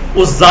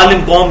اس ظالم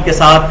قوم کے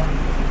ساتھ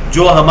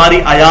جو ہماری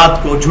آیات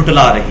کو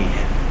جھٹلا رہی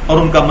ہے اور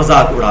ان کا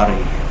مذاق اڑا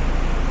رہی ہے.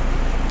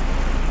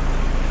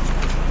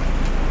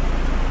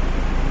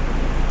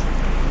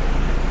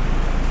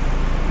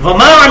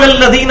 وَمَا عَلَى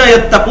الَّذِينَ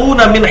يَتَّقُونَ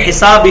مِنْ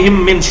حِسَابِهِمْ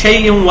مِنْ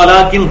شَيْءٍ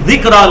وَلَكِنْ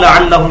ذِكْرَى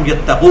لَعَلَّهُمْ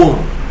يَتَّقُونَ.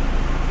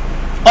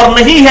 اور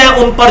نہیں ہے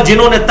ان پر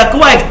جنہوں نے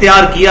تقوی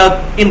اختیار کیا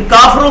ان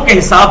کافروں کے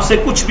حساب سے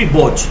کچھ بھی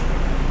بوجھ.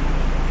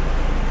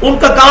 ان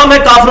کا کام ہے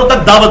کافروں تک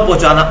دعوت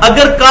پہنچانا.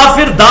 اگر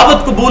کافر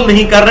دعوت قبول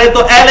نہیں کر رہے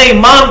تو اہل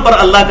ایمان پر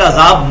اللہ کا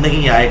عذاب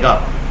نہیں آئے گا.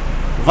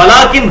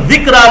 وَلَكِنْ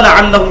ذِكْرَى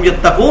لَعَلَّهُمْ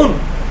يَتَّقُونَ.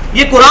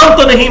 یہ قرآن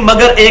تو نہیں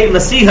مگر ایک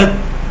نصیحت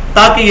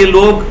تاکہ یہ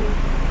لوگ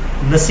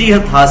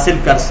نصیحت حاصل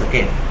کر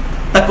سکیں،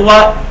 تقوی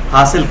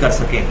حاصل کر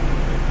سکیں،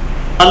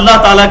 اللہ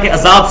تعالیٰ کے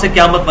عذاب سے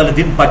قیامت والے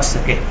دن بچ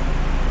سکیں.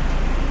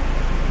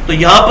 تو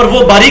یہاں پر وہ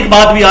باریک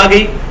بات بھی آ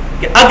گئی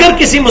کہ اگر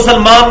کسی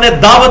مسلمان نے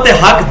دعوت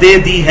حق دے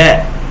دی ہے،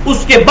 اس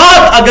کے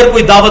بعد اگر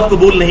کوئی دعوت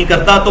قبول نہیں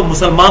کرتا تو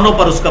مسلمانوں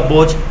پر اس کا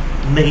بوجھ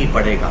نہیں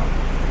پڑے گا.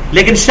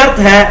 لیکن شرط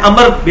ہے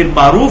امر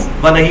بالمعروف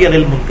ونہی عن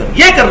المنکر،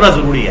 یہ کرنا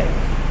ضروری ہے،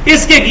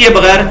 اس کے کیے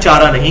بغیر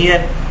چارہ نہیں ہے.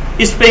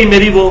 اس پہ ہی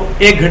میری وہ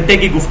 1 گھنٹے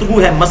کی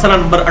گفتگو ہے، مسئلہ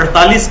نمبر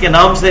 48 کے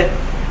نام سے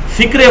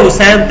فکر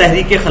حسین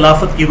تحریک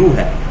خلافت کی روح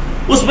ہے.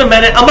 اس میں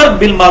میں نے امر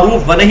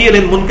بالمعروف ونہی عن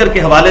المنکر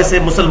کے حوالے سے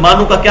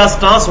مسلمانوں کا کیا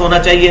سٹانس ہونا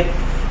چاہیے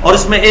اور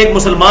اس میں ایک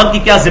مسلمان کی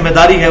کیا ذمہ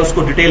داری ہے اس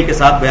کو ڈیٹیل کے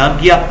ساتھ بیان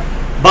کیا.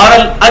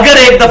 بہرحال اگر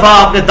ایک دفعہ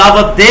آپ نے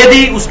دعوت دے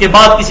دی اس کے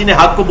بعد کسی نے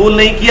حق قبول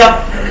نہیں کیا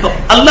تو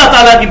اللہ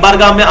تعالیٰ کی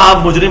بارگاہ میں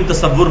آپ مجرم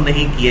تصور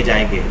نہیں کیے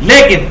جائیں گے.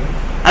 لیکن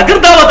اگر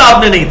دعوت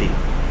آپ نے نہیں دی،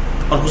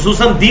 اور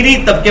خصوصاً دینی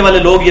طبقے والے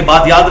لوگ یہ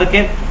بات یاد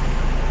رکھیں،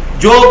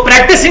 جو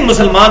پریکٹسنگ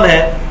مسلمان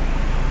ہیں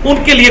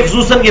ان کے لیے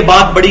خصوصاً یہ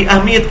بات بڑی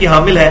اہمیت کی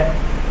حامل ہے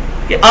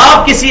کہ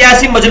آپ کسی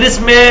ایسی مجلس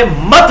میں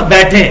مت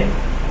بیٹھیں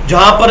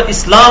جہاں پر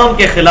اسلام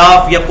کے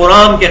خلاف یا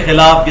قرآن کے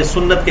خلاف یا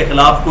سنت کے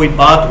خلاف کوئی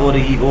بات ہو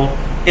رہی ہو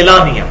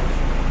اعلانیہ.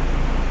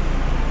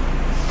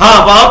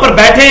 ہاں وہاں پر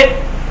بیٹھیں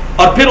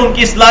اور پھر ان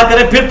کی اصلاح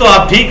کریں، پھر تو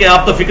آپ ٹھیک ہے،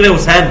 آپ تو فکر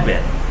حسین پہ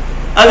ہیں.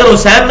 اگر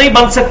حسین نہیں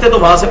بن سکتے تو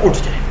وہاں سے اٹھ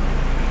جائیں،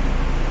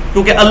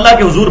 کیونکہ اللہ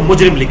کے حضور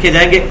مجرم لکھے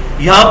جائیں گے.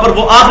 یہاں پر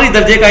وہ آخری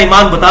درجے کا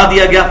ایمان بتا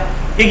دیا گیا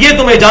کہ یہ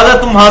تمہیں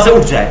اجازت، تم وہاں سے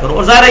اٹھ جائے کرو.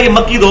 اور ظاہر ہے یہ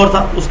مکی دور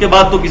تھا، اس کے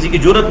بعد تو کسی کی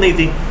جرت نہیں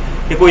تھی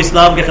کہ کوئی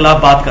اسلام کے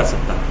خلاف بات کر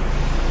سکتا.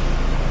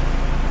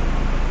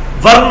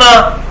 ورنہ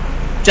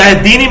چاہے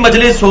دینی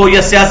مجلس ہو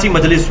یا سیاسی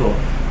مجلس ہو،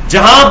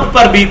 جہاں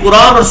پر بھی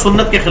قرآن اور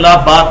سنت کے خلاف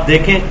بات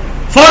دیکھیں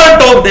فوراً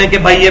ٹوک دیں کہ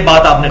بھائی یہ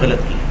بات آپ نے غلط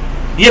کی،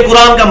 یہ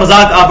قرآن کا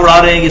مذاق آپ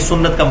اڑا رہے ہیں، یہ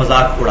سنت کا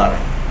مذاق اڑا رہے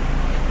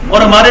ہیں.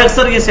 اور ہمارے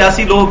اکثر یہ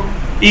سیاسی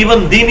لوگ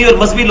ایون دینی اور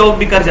مذہبی لوگ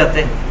بھی کر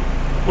جاتے ہیں،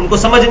 ان کو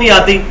سمجھ نہیں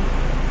آتی،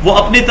 وہ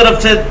اپنی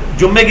طرف سے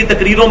جمعے کی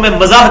تقریروں میں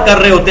مزاح کر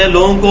رہے ہوتے ہیں،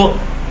 لوگوں کو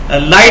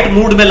لائٹ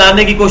موڈ میں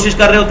لانے کی کوشش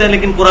کر رہے ہوتے ہیں،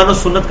 لیکن قرآن و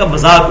سنت کا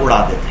مذاق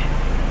اڑا دیتے ہیں.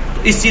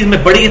 تو اس چیز میں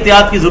بڑی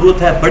احتیاط کی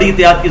ضرورت ہے، بڑی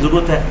احتیاط کی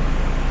ضرورت ہے.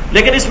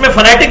 لیکن اس میں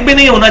فنیٹک بھی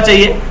نہیں ہونا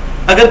چاہیے.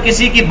 اگر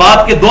کسی کی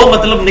بات کے 2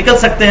 مطلب نکل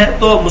سکتے ہیں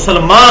تو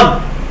مسلمان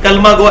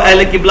کلمہ گو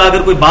اہل قبلہ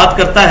اگر کوئی بات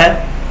کرتا ہے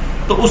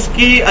تو اس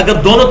کی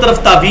اگر دونوں طرف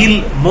تعویل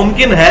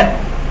ممکن ہے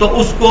تو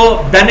اس کو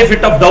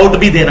بینیفٹ آف ڈاؤٹ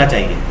بھی دینا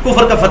چاہیے،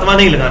 کفر کا فتویٰ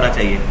نہیں لگانا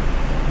چاہیے.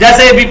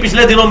 جیسے ابھی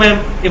پچھلے دنوں میں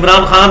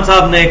عمران خان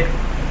صاحب نے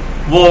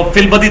وہ فی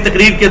البدی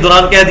تقریر کے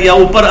دوران کہہ دیا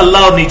اوپر اللہ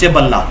اور نیچے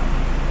بلّہ،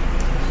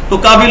 تو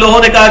کافی لوگوں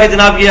نے کہا کہ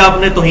جناب یہ آپ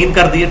نے توہین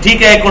کر دی.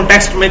 ٹھیک ہے، ایک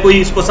کانٹیکسٹ میں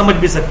کوئی اس کو سمجھ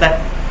بھی سکتا ہے.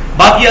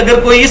 باقی اگر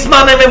کوئی اس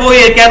معنی میں وہ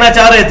یہ کہنا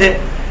چاہ رہے تھے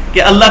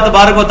کہ اللہ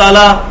تبارک و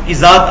تعالیٰ کی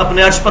ذات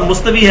اپنے عرش پر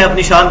مستوی ہے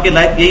اپنی شان کے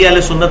لائق، یہی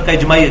اہل سنت کا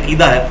اجماعی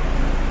عقیدہ ہے.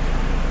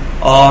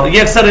 اور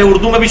یہ اکثر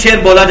اردو میں بھی شعر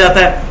بولا جاتا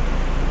ہے،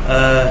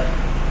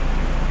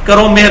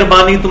 کرو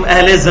مہربانی تم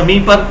اہل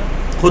زمین پر،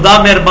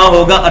 خدا مہرباں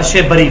ہوگا عرش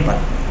بری پر.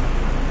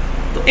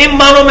 تو ان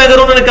معنوں میں اگر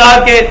انہوں نے کہا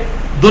کہ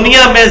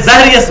دنیا میں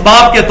ظاہری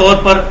اسباب کے طور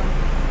پر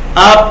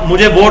آپ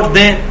مجھے ووٹ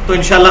دیں تو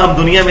انشاءاللہ ہم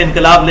دنیا میں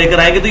انقلاب لے کر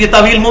آئیں گے، تو یہ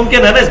تعویل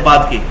ممکن ہے نا اس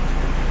بات کی.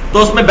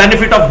 تو اس میں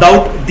بینیفٹ آف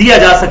ڈاؤٹ دیا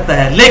جا سکتا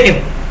ہے، لیکن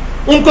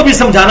ان کو بھی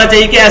سمجھانا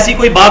چاہیے کہ ایسی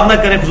کوئی بات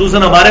نہ کریں،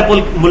 خصوصاً ہمارے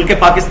ملک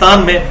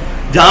پاکستان میں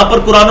جہاں پر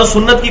قرآن و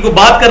سنت کی کوئی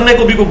بات کرنے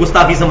کو بھی کوئی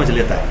گستاخی سمجھ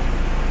لیتا ہے.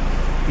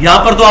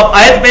 یہاں پر تو آپ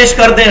آیت پیش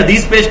کر دیں،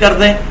 حدیث پیش کر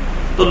دیں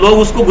تو لوگ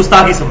اس کو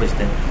گستاخی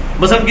سمجھتے ہیں.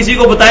 مثلا کسی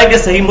کو بتائے کہ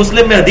صحیح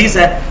مسلم میں حدیث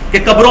ہے کہ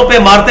قبروں پہ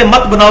عمارتیں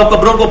مت بناؤ،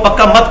 قبروں کو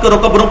پکا مت کرو،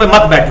 قبروں پہ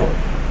مت بیٹھو،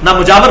 نہ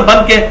مجاور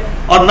بن کے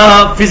اور نہ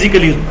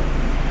فزیکلی،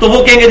 تو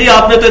وہ کہیں گے جی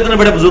آپ نے تو اتنے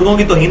بڑے بزرگوں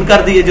کی توہین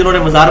کر دی ہے جنہوں نے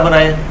مزار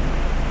بنائے ہیں.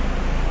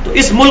 تو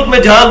اس ملک میں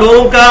جہاں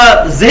لوگوں کا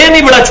ذہن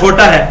ہی بڑا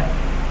چھوٹا ہے،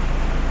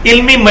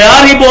 علمی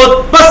معیار ہی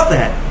بہت پست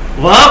ہے،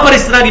 وہاں پر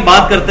اس طرح کی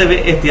بات کرتے ہوئے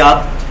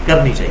احتیاط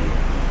کرنی چاہیے.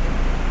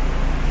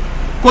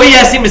 کوئی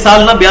ایسی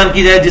مثال نہ بیان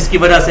کی جائے جس کی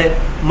وجہ سے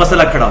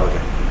مسئلہ کھڑا ہو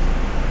جائے.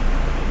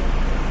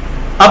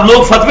 اب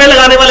لوگ فتوے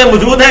لگانے والے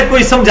موجود ہیں،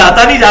 کوئی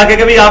سمجھاتا نہیں جا کے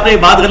کہ آپ نے یہ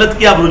بات غلط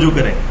کی، آپ رجوع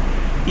کریں.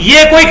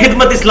 یہ کوئی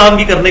خدمت اسلام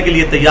کی کرنے کے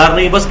لیے تیار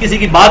نہیں، بس کسی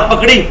کی بات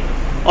پکڑی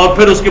اور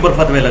پھر اس کے اوپر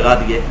فتوے لگا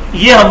دیے.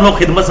 یہ ہم لوگ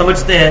خدمت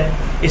سمجھتے ہیں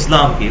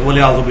اسلام کی،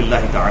 والعیاذ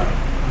باللہ تعالی.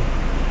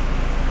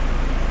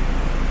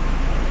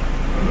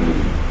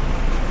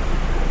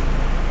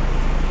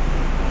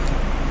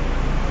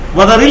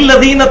 وَذَرِ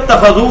الَّذِينَ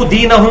اتَّخَذُوا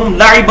دِينَهُمْ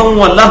لَعِبًا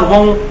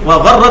وَلَهْوًا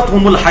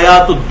وَغَرَّتْهُمُ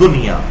الْحَيَاةُ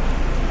الدُّنْيَا.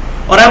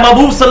 اور اے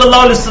محبوب صلی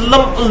اللہ علیہ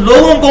وسلم ان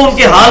لوگوں کو ان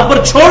کے حال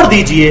پر چھوڑ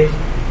دیجئے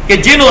کہ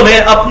جنہوں نے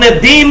اپنے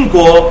دین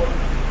کو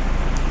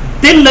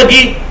دل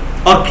لگی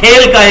اور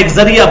کھیل کا ایک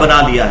ذریعہ بنا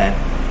لیا ہے.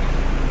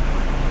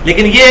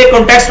 لیکن یہ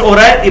کانٹیکسٹ ہو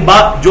رہا ہے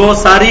بات جو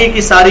ساری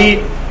کی ساری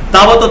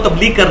دعوت و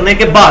تبلیغ کرنے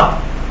کے بعد.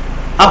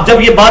 اب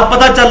جب یہ بات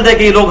پتہ چل جائے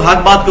کہ یہ لوگ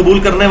حق بات قبول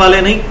کرنے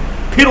والے نہیں،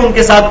 پھر ان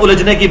کے ساتھ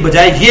الجھنے کی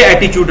بجائے یہ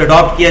ایٹیچیوڈ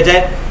اڈاپٹ کیا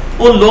جائے،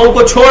 ان لوگوں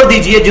کو چھوڑ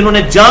دیجئے جنہوں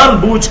نے جان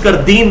بوجھ کر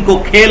دین کو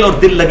کھیل اور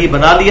دل لگی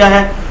بنا لیا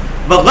ہے.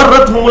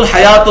 وغرتہم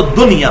الحیات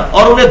الدنیا،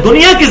 اور انہیں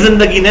دنیا کی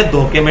زندگی نے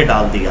دھوکے میں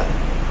ڈال دیا ہے.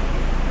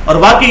 اور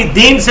واقعی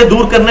دین سے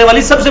دور کرنے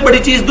والی سب سے بڑی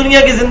چیز دنیا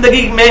کی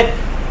زندگی میں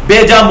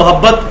بے جا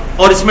محبت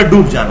اور اس میں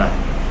ڈوب جانا ہے.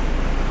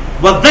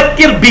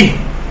 وذکر بھی،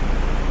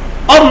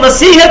 اور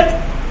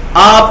نصیحت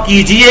آپ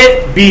کیجئے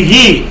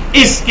بھی،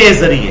 اس کے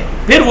ذریعے.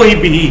 پھر وہی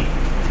بھی،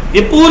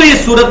 یہ پوری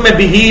صورت میں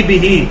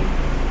بھی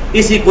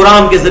اسی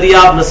قرآن کے ذریعے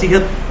آپ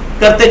نصیحت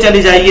کرتے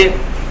چلے جائیے،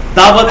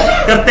 دعوت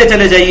کرتے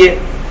چلے جائیے.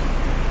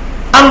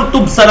 ان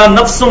تبصر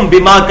نفس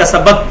بما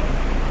کسبت،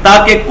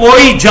 تاکہ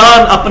کوئی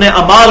جان اپنے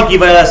اعمال کی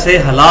وجہ سے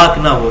ہلاک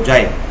نہ ہو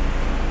جائے.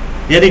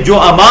 یعنی جو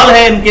اعمال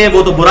ہیں ان کے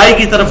وہ تو برائی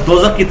کی طرف،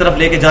 دوزخ کی طرف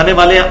لے کے جانے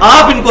والے ہیں.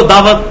 آپ ان کو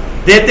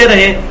دعوت دیتے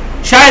رہیں،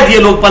 شاید یہ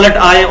لوگ پلٹ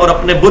آئیں اور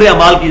اپنے برے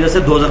اعمال کی وجہ سے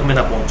دوزخ میں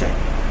نہ پہنچائیں.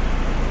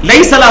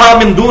 لیس لہا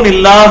من دون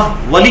اللہ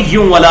ولی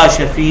ولا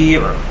شفیع،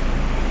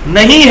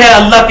 نہیں ہے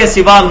اللہ کے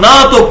سوا نہ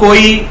تو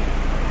کوئی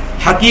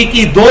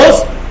حقیقی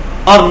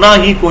دوست اور نہ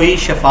ہی کوئی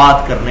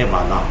شفاعت کرنے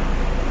والا.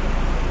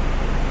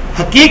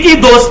 حقیقی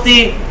دوستی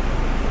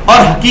اور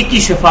حقیقی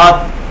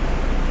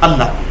شفاعت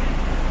اللہ کی ہے.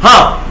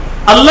 ہاں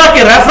اللہ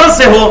کے ریفرنس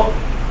سے ہو،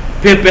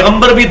 پھر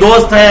پیغمبر بھی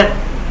دوست ہیں،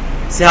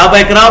 صحابہ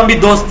اکرام بھی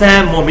دوست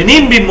ہیں،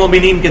 مومنین بھی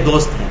مومنین کے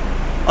دوست ہیں.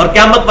 اور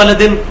قیامت والے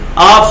دن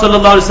آپ صلی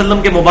اللہ علیہ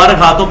وسلم کے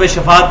مبارک ہاتھوں پہ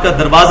شفاعت کا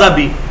دروازہ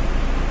بھی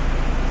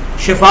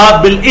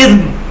شفاعت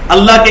بالاذن،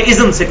 اللہ کے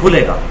اذن سے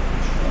کھلے گا.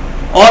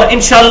 اور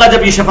انشاءاللہ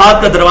جب یہ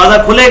شفاعت کا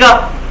دروازہ کھلے گا،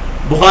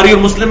 بخاری اور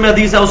مسلم میں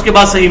حدیث ہے، اس کے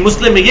بعد صحیح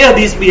مسلم میں یہ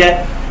حدیث بھی ہے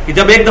کہ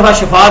جب ایک دفعہ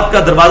شفاعت کا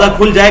دروازہ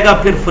کھل جائے گا،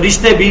 پھر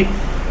فرشتے بھی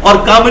اور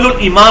کامل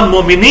الایمان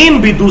مومنین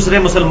بھی دوسرے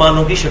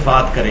مسلمانوں کی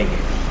شفاعت کریں گے.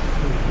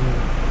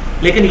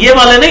 لیکن یہ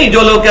والے نہیں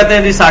جو لوگ کہتے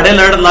ہیں جی ساڑھے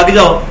لڑ لگ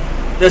جاؤ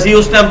تو اسی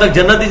اس ٹائم تک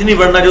جنت ہی نہیں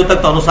بڑھنا جو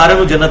تک تمہیں سارے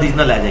میں جنت ہی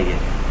نہ لے جائیے.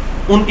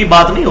 ان کی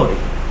بات نہیں ہو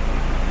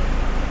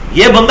رہی.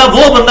 یہ بندہ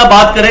وہ بندہ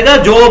بات کرے گا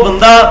جو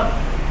بندہ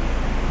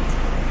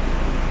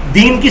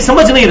دین کی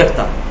سمجھ نہیں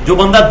رکھتا. جو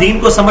بندہ دین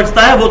کو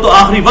سمجھتا ہے وہ تو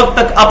آخری وقت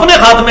تک اپنے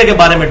خاتمے کے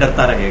بارے میں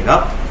ڈرتا رہے گا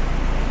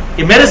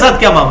کہ میرے ساتھ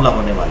کیا معاملہ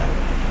ہونے والا ہے.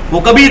 وہ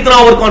کبھی اتنا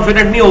اوور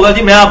کانفیڈنٹ نہیں ہوگا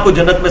جی میں آپ کو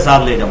جنت میں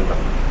ساتھ لے جاؤں گا.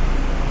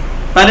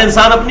 پہلے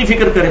انسان اپنی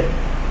فکر کرے.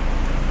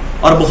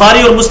 اور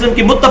بخاری اور مسلم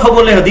کی متفق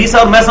علیہ حدیث ہے،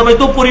 اور میں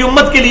سمجھتا ہوں پوری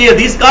امت کے لیے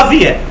حدیث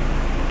کافی ہے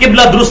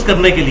قبلہ درست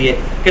کرنے کے لیے،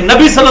 کہ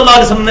نبی صلی اللہ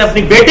علیہ وسلم نے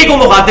اپنی بیٹی کو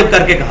مخاطب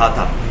کر کے کہا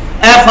تھا،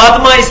 اے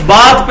فاطمہ اس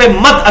بات پہ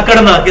مت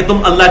اکڑنا کہ تم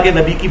اللہ کے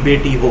نبی کی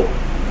بیٹی ہو.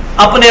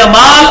 اپنے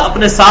امال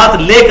اپنے ساتھ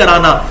لے کر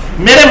آنا.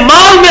 میرے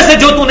مال میں سے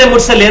جو تو نے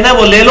مجھ سے لینا ہے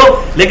وہ لے لو،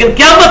 لیکن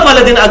قیامت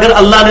والے دن اگر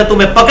اللہ نے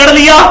تمہیں پکڑ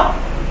لیا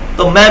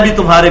تو میں بھی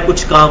تمہارے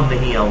کچھ کام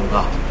نہیں آؤں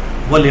گا.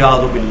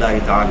 والعیاذ باللہ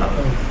تعالی.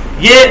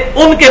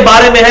 یہ ان کے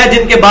بارے میں ہے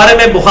جن کے بارے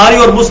میں بخاری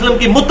اور مسلم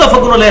کی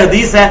متفق علیہ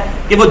حدیث ہے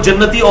کہ وہ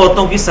جنتی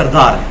عورتوں کی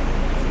سردار ہے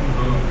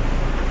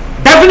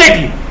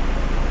ڈیفینیٹلی.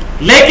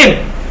 لیکن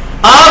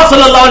آپ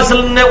صلی اللہ علیہ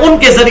وسلم نے ان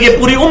کے ذریعے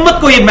پوری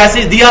امت کو یہ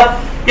میسج دیا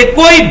کہ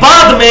کوئی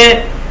بعد میں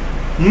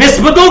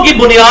نسبتوں کی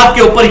بنیاد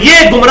کے اوپر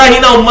یہ گمراہی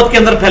نہ امت کے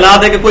اندر پھیلا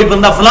دے کہ کوئی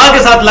بندہ فلاں کے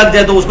ساتھ لگ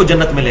جائے تو اس کو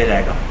جنت میں لے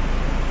جائے گا.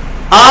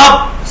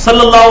 آپ صلی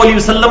اللہ علیہ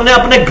وسلم نے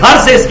اپنے گھر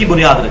سے اس کی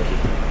بنیاد رکھی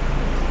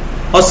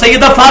اور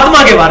سیدہ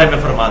فاطمہ کے بارے میں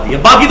فرما دیا.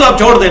 باقی تو آپ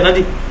چھوڑ دینا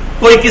جی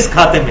کوئی کس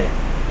کھاتے میں.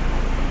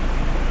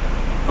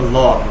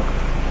 اللہ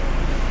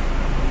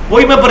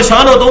وہی میں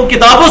پریشان ہوتا ہوں،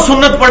 کتاب و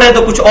سنت پڑھے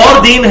تو کچھ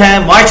اور دین ہے،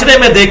 معاشرے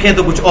میں دیکھیں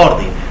تو کچھ اور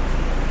دین ہے.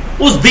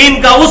 اس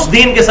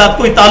دین کے ساتھ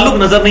کوئی تعلق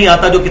نظر نہیں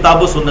آتا جو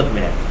کتاب و سنت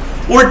میں ہے.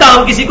 الٹا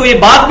ہم کسی کو یہ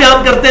بات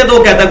بیان کرتے ہیں تو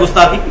وہ کہتا ہے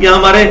گستاخی. یہاں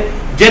ہمارے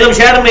جہلم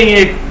شہر میں ہی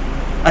ایک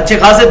اچھے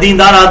خاصے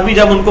دیندار آدمی،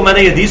 جب ان کو میں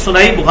نے یہ حدیث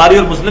سنائی بخاری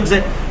اور مسلم سے،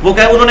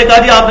 انہوں نے کہا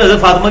جی آپ نے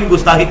حضرت فاطمہ کی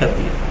گستاخی کر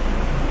دی ہے.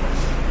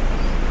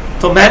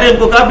 تو میں نے ان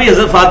کو کہا بھی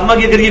حضرت فاطمہ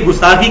کی اگر یہ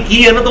گستاخی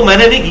کی ہے نا تو میں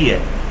نے نہیں کی ہے،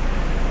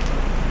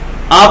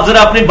 آپ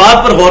ذرا اپنی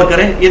بات پر غور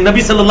کریں. یہ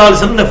نبی صلی اللہ علیہ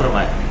وسلم نے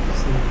فرمایا.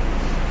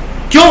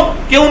 کیوں؟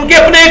 کہ ان کے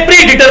اپنے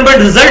پری ڈیٹرمنٹ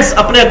ریزلٹس،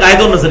 اپنے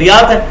عقائد و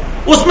نظریات ہیں.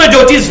 اس میں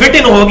جو چیز فٹ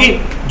ان ہوگی،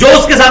 جو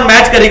اس کے ساتھ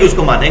میچ کرے گی اس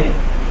کو مانیں گے،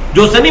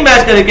 جو اس سے نہیں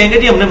میچ کرے کہیں گے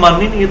جی ہم نے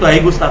ماننی نہیں ہے، تو ہے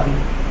ہی گستاخی.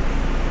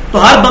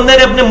 تو ہر بندے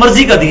نے اپنے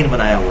مرضی کا دین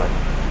بنایا ہوا ہے.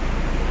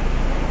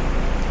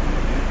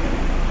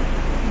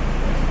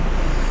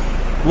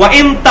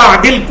 وَإِن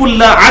تَعْدِلْ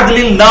كُلَّ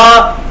عَدْلٍ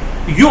لَا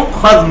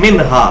يُؤْخَذْ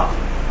مِنْهَا،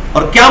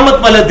 اور قیامت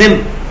والے دن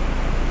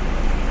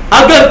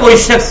اگر کوئی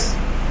شخص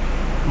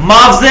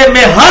معاوضے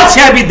میں ہر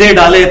شے بھی دے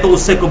ڈالے تو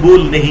اس سے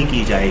قبول نہیں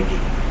کی جائے گی.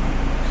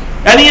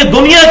 یعنی یہ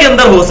دنیا کے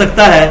اندر ہو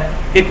سکتا ہے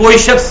کہ کوئی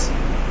شخص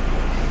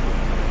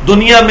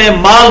دنیا میں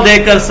مال دے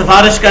کر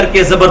سفارش کر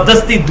کے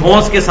زبردستی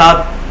دھونس کے ساتھ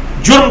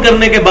جرم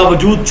کرنے کے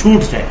باوجود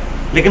چھوٹ جائے،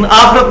 لیکن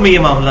آخرت میں یہ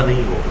معاملہ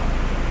نہیں ہوگا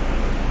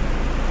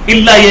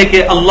الا یہ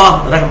کہ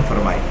اللہ رحم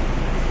فرمائے.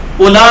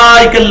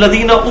 اولئک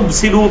الذین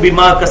ابسلوا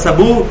بما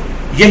کسبوا،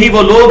 یہی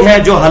وہ لوگ ہیں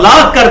جو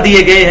ہلاک کر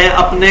دیے گئے ہیں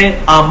اپنے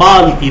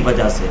اعمال کی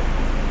وجہ سے.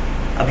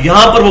 اب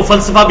یہاں پر وہ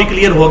فلسفہ بھی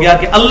کلیئر ہو گیا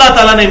کہ اللہ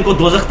تعالیٰ نے ان کو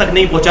دوزخ تک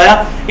نہیں پہنچایا،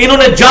 انہوں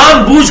نے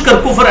جان بوجھ کر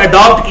کفر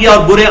اڈاپٹ کیا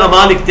اور برے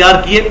اعمال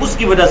اختیار کیے، اس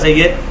کی وجہ سے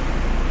یہ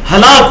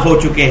ہلاک ہو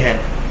چکے ہیں.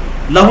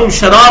 لہم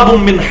شراب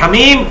من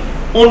حمیم،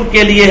 ان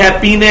کے لیے ہے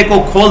پینے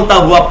کو کھولتا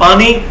ہوا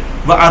پانی.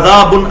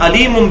 وعذاب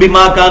علیم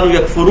بما کانوا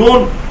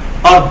یکفرون،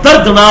 اور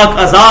دردناک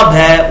عذاب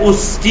ہے اس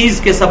چیز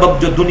کے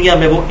سبب جو دنیا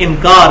میں وہ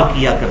انکار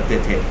کیا کرتے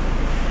تھے.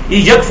 یہ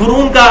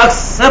یکفرون کا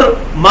اکثر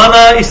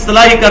معنی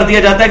اصطلاحی کر دیا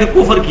جاتا ہے کہ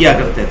کفر کیا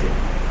کرتے تھے.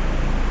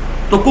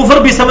 تو کفر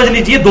بھی سمجھ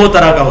لیجئے دو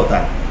طرح کا ہوتا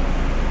ہے.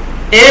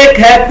 ایک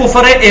ہے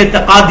کفر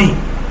اعتقادی،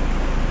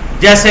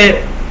 جیسے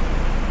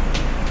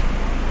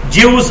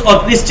جیوز اور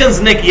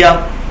کرسچنز نے کیا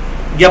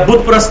یا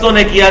بت پرستوں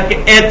نے کیا کہ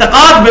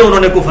اعتقاد میں انہوں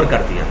نے کفر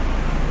کر دیا.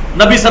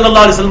 نبی صلی اللہ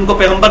علیہ وسلم کو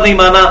پیغمبر نہیں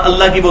مانا،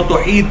 اللہ کی وہ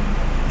توحید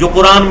جو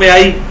قرآن میں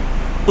آئی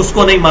اس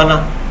کو نہیں مانا.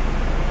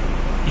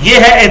 یہ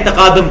ہے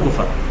اعتقادن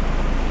کفر.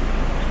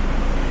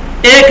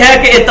 ایک ہے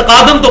کہ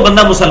اعتقادن تو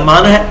بندہ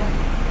مسلمان ہے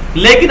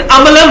لیکن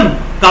عملاً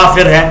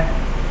کافر ہے،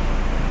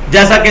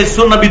 جیسا کہ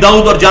سنن نبی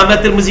داؤد اور جامع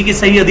ترمذی کی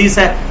صحیح حدیث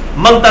ہے،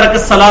 من ترک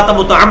الصلاۃ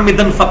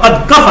متعمدا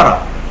فقد کفر،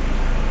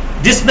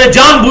 جس نے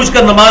جان بوجھ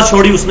کر نماز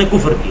چھوڑی اس نے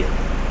کفر کیا.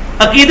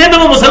 عقیدے میں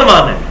وہ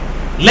مسلمان ہے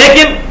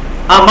لیکن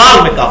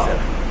اعمال میں کافر ہے.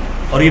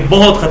 اور یہ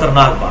بہت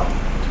خطرناک بات ہے.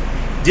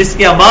 جس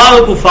کے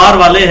اعمال کفار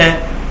والے ہیں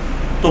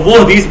تو وہ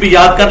حدیث بھی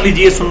یاد کر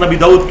لیجئے، سنن نبی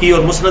داؤد کی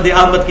اور مسند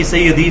احمد کی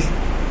صحیح حدیث،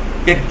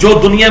 کہ جو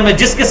دنیا میں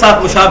جس کے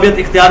ساتھ مشابہت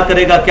اختیار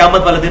کرے گا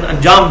قیامت والے دن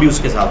انجام بھی اس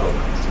کے ساتھ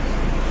ہوگا.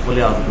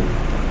 بولے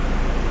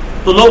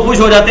تو لوگ خوش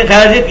ہو جاتے ہیں،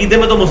 خیر جی عقیدے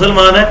میں تو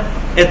مسلمان ہے،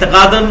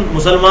 اعتقاداً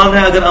مسلمان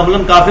ہے، اگر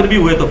عملاً کافر بھی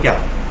ہوئے تو کیا.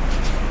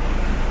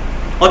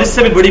 اور اس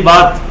سے بھی بڑی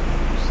بات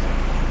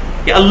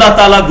کہ اللہ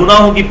تعالیٰ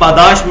گناہوں کی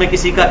پاداش میں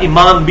کسی کا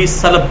ایمان بھی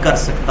سلب کر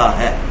سکتا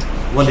ہے.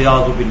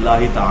 والعیاذ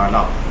باللہ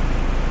تعالی.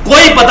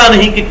 کوئی پتہ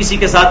نہیں کہ کسی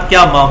کے ساتھ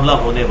کیا معاملہ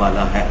ہونے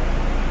والا ہے.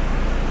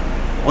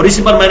 اور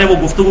اسی پر میں نے وہ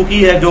گفتگو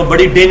کی ہے جو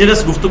بڑی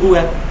ڈینجرس گفتگو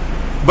ہے،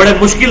 بڑے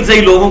مشکل سے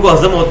ہی لوگوں کو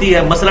ہضم ہوتی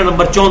ہے. مسئلہ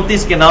نمبر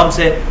 34 کے نام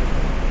سے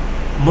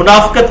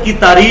منافقت کی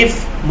تعریف،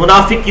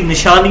 منافق کی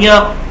نشانیاں،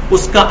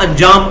 اس کا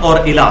انجام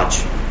اور علاج.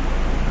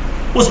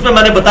 اس میں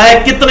میں نے بتایا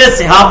کتنے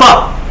صحابہ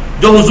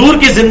جو حضور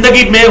کی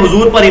زندگی میں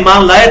حضور پر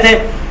ایمان لائے تھے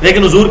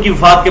لیکن حضور کی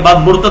وفات کے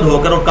بعد مرتد ہو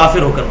کر اور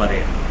کافر ہو کر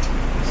مرے.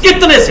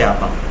 کتنے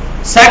صحابہ،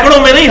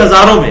 سینکڑوں میں نہیں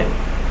ہزاروں میں.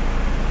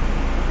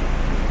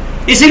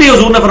 اسی لیے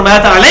حضور نے فرمایا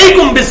تھا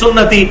علیکم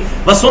بسنتی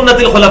وسنت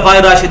الخلفاء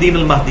الراشدین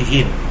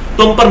المہدیین،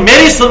 تم پر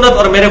میری سنت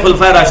اور میرے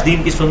خلفاء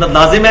راشدین کی سنت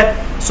لازم ہے.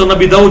 سنن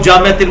نبی داؤد،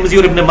 جامع ترمذی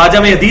اور ابن ماجہ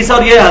میں حدیث ہے.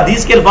 اور یہ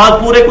حدیث کے الفاظ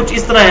پورے کچھ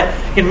اس طرح ہیں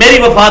کہ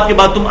میری وفات کے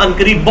بعد تم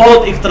عنقریب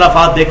بہت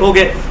اختلافات دیکھو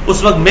گے،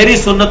 اس وقت میری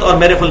سنت اور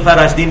میرے خلفاء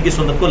راشدین کی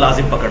سنت کو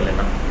لازم پکڑ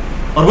لینا.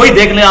 اور وہی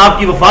دیکھ لیں، آپ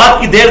کی وفات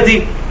کی دیر تھی،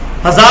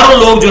 ہزاروں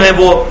لوگ جو ہیں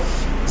وہ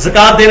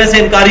زکات دینے سے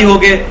انکاری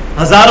ہو گئے،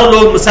 ہزاروں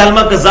لوگ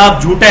مسلمہ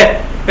کذاب جھوٹے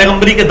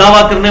پیغمبری کے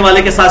دعویٰ کرنے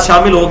والے کے ساتھ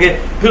شامل ہو گئے.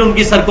 پھر ان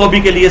کی سرکوبی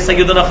کے لیے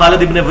سیدنا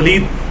خالد ابن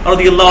ولید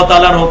رضی اللہ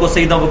تعالیٰ عنہ کو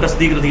سیدنا ابوبکر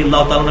صدیق رضی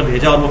اللہ تعالیٰ عنہ نے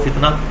بھیجا اور وہ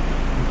فتنہ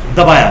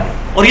دبایا گیا.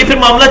 اور یہ پھر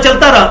معاملہ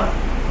چلتا رہا.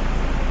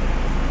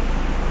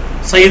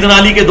 سیدنا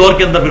علی کے دور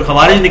کے اندر پھر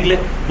خوارج نکلے،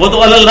 وہ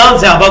تو اللہ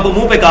صحابہ کو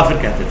منہ پہ کافر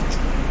کہتے تھے.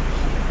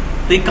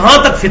 تو یہ کہاں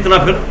تک فتنہ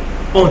پھر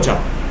پہنچا.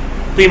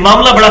 تو یہ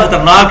معاملہ بڑا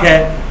خطرناک ہے.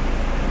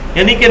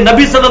 یعنی کہ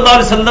نبی صلی اللہ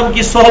علیہ وسلم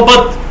کی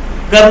صحبت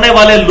کرنے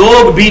والے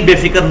لوگ بھی بے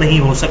فکر نہیں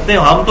ہو سکتے.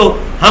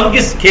 ہم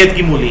کس کھیت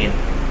کی مولی ہیں.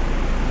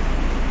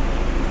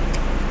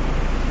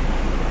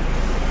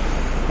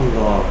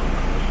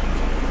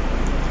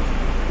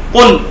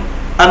 قل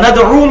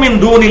اندعو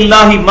من دون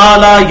اللہ ما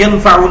لا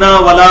ينفعنا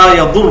ولا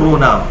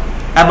يضرنا.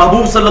 اے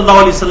محبوب صلی اللہ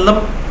علیہ وسلم،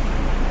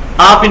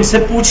 آپ ان سے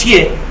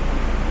پوچھئے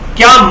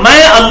کیا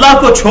میں اللہ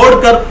کو چھوڑ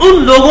کر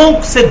ان لوگوں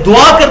سے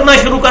دعا کرنا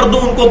شروع کر دوں،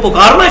 ان کو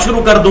پکارنا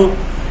شروع کر دوں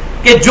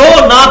کہ جو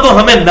نہ تو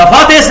ہمیں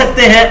نفع دے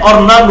سکتے ہیں اور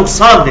نہ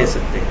نقصان دے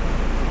سکتے ہیں؟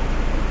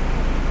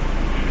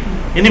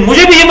 یعنی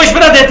مجھے بھی یہ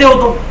مشورہ دیتے ہو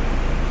تم.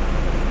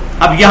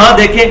 اب یہاں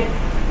دیکھیں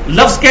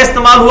لفظ کا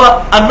استعمال ہوا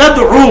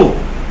اندعو،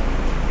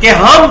 کہ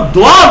ہم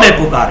دعا میں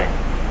پکاریں.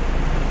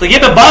 تو یہ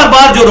میں بار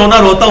بار جو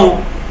رونا روتا ہوں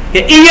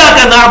کہ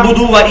ایاک نعبد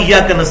و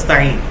ایاک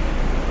نستعین،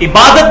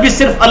 عبادت بھی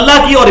صرف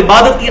اللہ کی، اور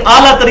عبادت کی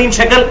اعلیٰ ترین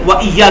شکل و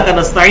ایاک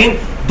نستعین،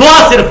 دعا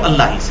صرف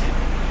اللہ ہی سے.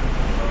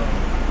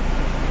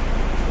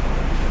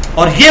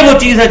 اور یہ وہ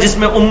چیز ہے جس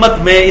میں امت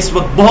میں اس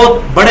وقت بہت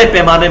بڑے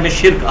پیمانے میں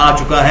شرک آ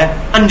چکا ہے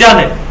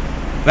انجانے.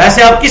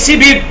 ویسے آپ کسی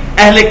بھی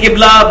اہل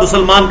قبلہ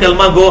مسلمان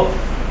کلمہ گو،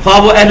 خواہ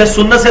وہ اہل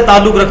سنت سے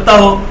تعلق رکھتا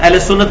ہو، اہل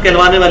سنت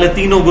کہلوانے والے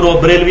تینوں گروہ،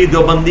 بریلوی،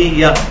 دیوبندی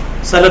یا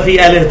سلفی،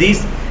 اہل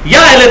حدیث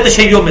یا اہل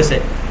تشیع میں سے،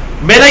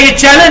 میرا یہ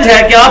چیلنج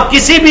ہے کہ آپ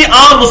کسی بھی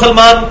عام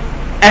مسلمان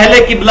اہل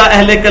قبلہ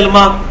اہل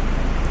کلمہ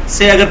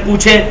سے اگر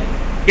پوچھیں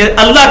کہ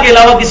اللہ کے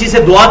علاوہ کسی سے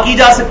دعا کی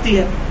جا سکتی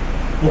ہے،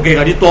 وہ کہے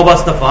گا جی توبہ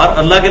استغفار،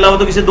 اللہ کے علاوہ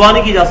تو کسی سے دعا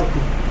نہیں کی جا سکتی.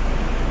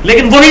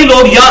 لیکن وہی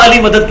لوگ یا علی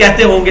مدد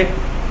کہتے ہوں گے،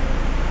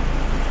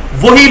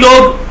 وہی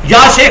لوگ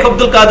یا شیخ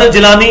عبد القادر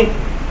جیلانی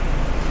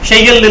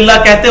شیئا للہ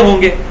کہتے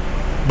ہوں گے،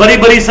 بری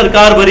بری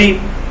سرکار بری،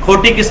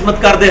 کھوٹی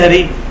قسمت کر دے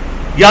ہری،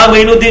 یا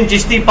معین الدین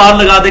چشتی پار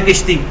لگا دے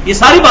کشتی، یہ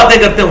ساری باتیں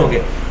کرتے ہوں گے.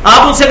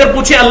 آپ ان سے اگر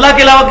پوچھیں اللہ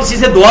کے علاوہ کسی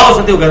سے دعا ہو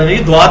سکتی، ہو کہتے ہیں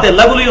یہ دعا تو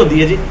اللہ کو نہیں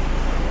ہوتی ہے جی.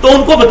 تو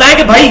ان کو بتائیں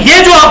کہ بھائی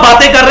یہ جو آپ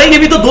باتیں کر رہے ہیں یہ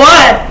بھی تو دعا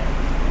ہے.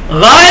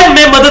 غائب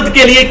میں مدد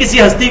کے لیے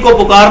کسی ہستی کو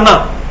پکارنا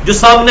جو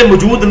سامنے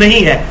موجود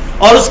نہیں ہے،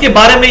 اور اس کے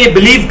بارے میں یہ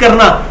بلیو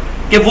کرنا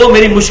کہ وہ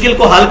میری مشکل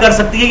کو حل کر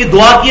سکتی ہے، یہ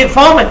دعا کی ایک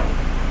فارم ہے.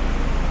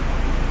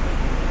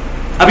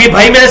 ابھی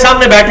بھائی میرے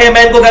سامنے بیٹھے ہیں،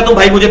 میں ان کو کہتا ہوں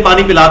بھائی مجھے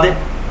پانی پلا دیں،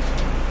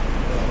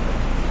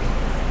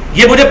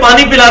 یہ مجھے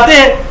پانی پلاتے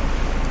ہیں،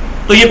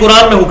 تو یہ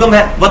قرآن میں حکم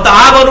ہے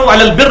وَتَعَاوَنُوا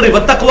عَلَى الْبِرِّ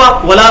وَالتَّقْوَى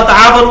وَلَا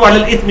تَعَاوَنُوا عَلَى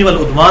الْإِثْمِ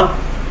وَالْعُدْوَانِ،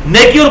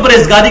 نیکی اور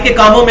پرہیزگاری کے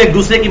کاموں میں ایک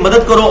دوسرے کی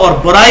مدد کرو، اور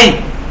برائی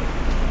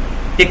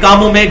کے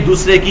کاموں میں ایک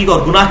دوسرے کی اور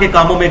گناہ کے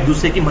کاموں میں ایک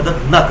دوسرے کی مدد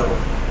نہ کرو.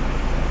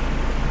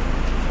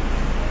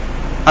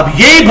 اب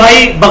یہی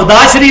بھائی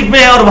بغداد شریف میں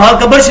ہے اور وہاں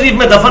قبر شریف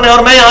میں دفن ہے،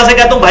 اور میں یہاں سے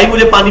کہتا ہوں بھائی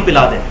مجھے پانی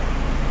پلا دیں.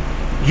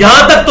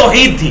 یہاں تک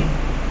توحید تھی،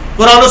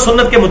 قرآن و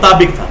سنت کے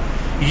مطابق تھا.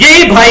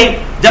 یہی بھائی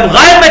جب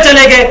غائب میں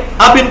چلے گئے،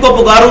 اب ان کو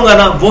پکاروں گا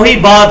نا، وہی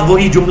بات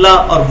وہی جملہ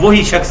اور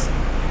وہی شخص.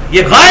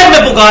 یہ غائب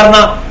میں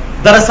پکارنا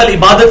دراصل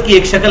عبادت کی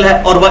ایک شکل ہے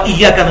اور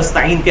وَإِيَّاكَ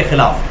نَسْتَعِينُ کے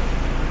خلاف ہے.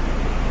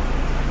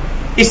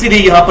 اسی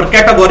لیے یہاں پر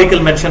کیٹاگوریکل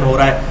مینشن ہو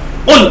رہا ہے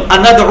قُلْ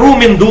أَنَدْعُو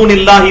مِن دُونِ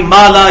اللَّهِ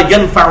مَا لَا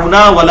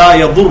يَنفَعُنَا وَلَا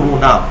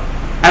يَضُرُّنَا.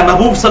 اے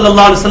محبوب صلی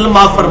اللہ علیہ وسلم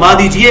آپ فرما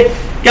دیجئے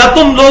کیا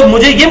تم لوگ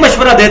مجھے یہ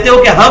مشورہ دیتے ہو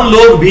کہ ہم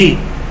لوگ بھی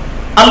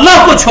اللہ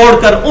کو چھوڑ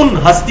کر ان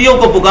ہستیوں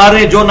کو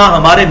پکاریں جو نہ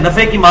ہمارے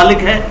نفع کی مالک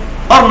ہیں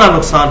اور نہ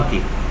نقصان کی؟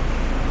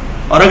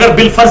 اور اگر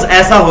بالفرض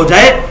ایسا ہو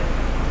جائے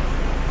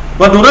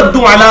وَنُرَدُّ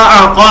عَلَىٰ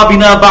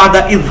أَعْقَابِنَا بَعْدَ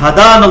إِذْ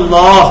هَدَانَ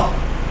اللَّهُ،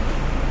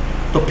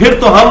 تو پھر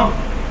تو ہم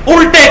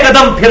الٹے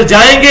قدم پھر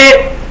جائیں گے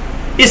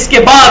اس کے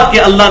بعد کہ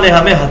اللہ نے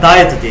ہمیں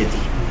ہدایت دے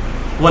دی.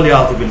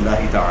 وَلِعَاذُ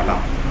بِاللَّهِ تَعَالَىٰ.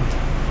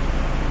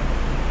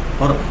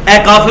 اور اے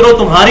کافرو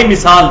تمہاری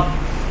مثال،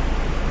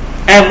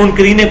 اے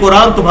منکرین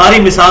قرآن تمہاری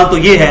مثال تو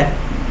یہ ہے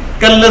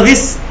کَالَّذِي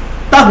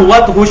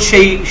اسْتَهْوَتْهُ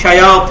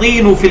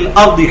الشَّيَاطِينُ فِي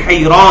الْأَرْضِ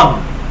حَيْرَانٌ،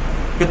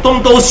 کہ تم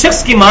تو اس شخص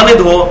کی مانند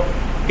ہو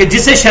کہ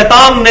جسے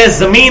شیطان نے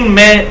زمین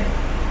میں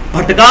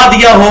بھٹکا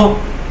دیا ہو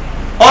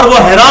اور وہ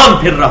حیران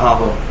پھر رہا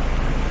ہو.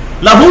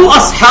 لَهُ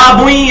أَصْحَابٌ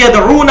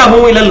يَدْعُونَهُ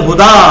إِلَى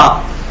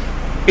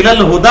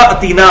الْهُدَى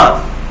ائْتِنَا،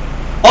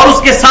 اور اس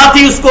کے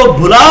ساتھی اس کو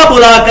بلا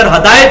بلا کر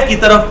ہدایت کی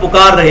طرف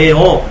پکار رہے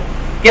ہوں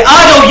کہ آ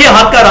جاؤ یہ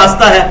حق کا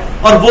راستہ ہے،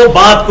 اور وہ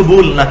بات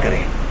قبول نہ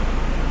کریں.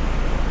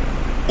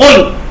 قُلْ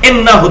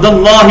إِنَّ هُدَى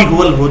اللَّهِ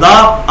هُوَ الْهُدَى،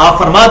 آپ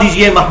فرما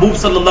دیجئے محبوب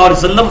صلی اللہ علیہ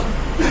وسلم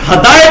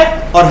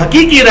ہدایت اور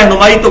حقیقی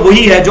رہنمائی تو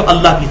وہی ہے جو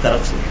اللہ کی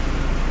طرف سے ہے.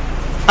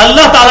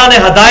 اللہ تعالیٰ نے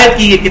ہدایت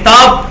کی یہ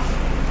کتاب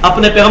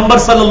اپنے پیغمبر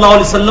صلی اللہ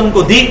علیہ وسلم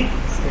کو دی،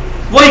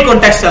 وہی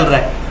کانٹیکسٹ چل رہا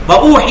ہے.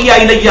 وَأُوحِيَ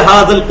إِلَيَّ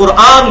هَذَا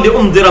الْقُرْآنُ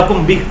لِأُنذِرَكُم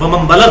بِهِ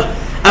وَمَن بَلَغَ.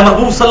 اے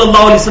محبوب صلی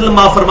اللہ علیہ وسلم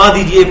آپ فرما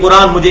دیجئے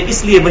قرآن مجھے اس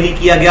لیے وحی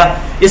کیا گیا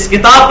اس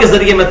کتاب کے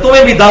ذریعے میں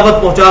تمہیں بھی دعوت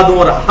پہنچا دوں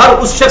اور ہر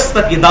اس شخص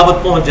تک یہ دعوت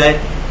پہنچ جائے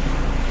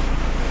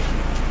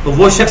تو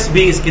وہ شخص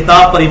بھی اس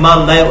کتاب پر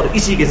ایمان لائے اور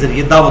اسی کے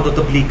ذریعے دعوت و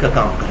تبلیغ کا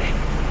کام کرے.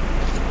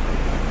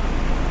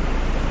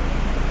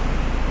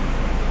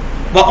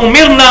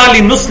 وَأُمِرْنَا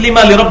لِنُسْلِمَ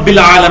لِرَبِّ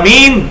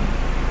الْعَالَمِينَ،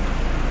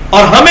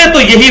 اور ہمیں تو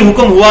یہی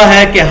حکم ہوا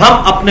ہے کہ ہم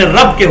اپنے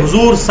رب کے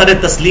حضور سر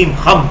تسلیم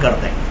خم کر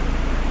دیں.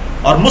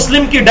 اور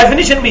مسلم کی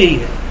ڈیفینیشن بھی یہی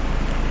ہے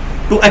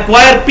to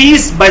acquire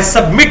peace by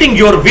submitting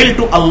your will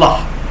to اللہ.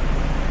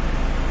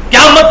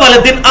 قیامت والے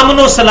دن امن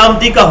و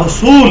سلامتی کا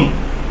حصول،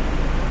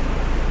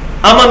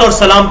 امن اور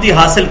سلامتی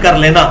حاصل کر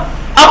لینا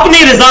اپنی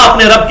رضا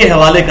اپنے رب کے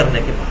حوالے کرنے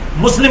کے بعد.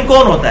 مسلم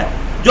کون ہوتا ہے؟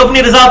 جو اپنی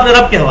رضا اپنے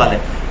رب کے حوالے،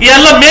 یہ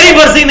اللہ میری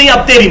مرضی نہیں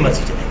اب تیری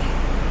مرضی چلے گی،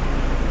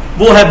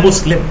 وہ ہے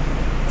مسلم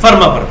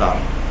فرما بردار.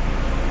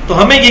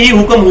 تو ہمیں یہی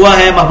حکم ہوا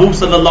ہے محبوب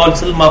صلی اللہ علیہ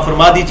وسلم آپ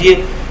فرما دیجئے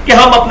کہ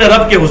ہم اپنے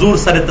رب کے حضور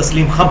سر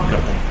تسلیم خم کر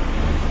دیں.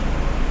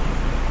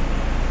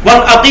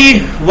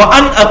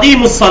 وَأَنْ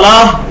أَقِيمُوا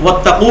الصَّلَاةَ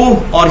وَاتَّقُوهُ،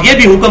 اور یہ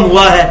بھی حکم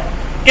ہوا ہے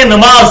کہ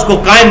نماز کو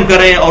قائم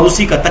کریں اور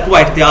اسی کا تقوی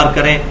اختیار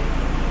کریں،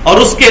 اور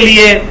اس کے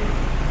لیے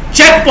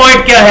چیک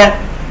پوائنٹ کیا ہے؟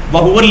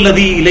 وَهُوَ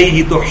الَّذِي إِلَيْهِ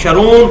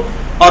تُحْشَرُونَ،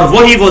 اور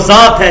وہی وہ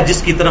ذات ہے جس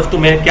کی طرف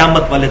تمہیں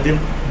قیامت والے دن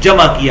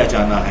جمع کیا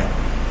جانا ہے۔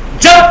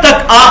 جب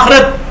تک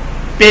آخرت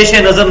پیش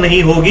نظر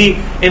نہیں ہوگی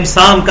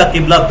انسان کا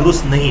قبلہ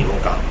درست نہیں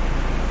ہوگا،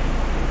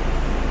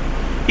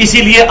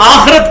 اسی لیے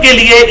آخرت کے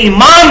لیے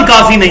ایمان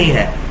کافی نہیں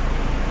ہے،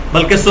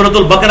 بلکہ سورۃ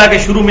البقرہ کے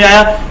شروع میں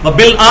آیا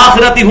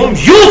وَبِالْآخِرَةِ هُمْ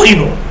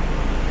يُوقِنُونَ،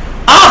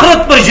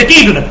 آخرت پر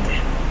یقین رکھتے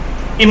ہیں۔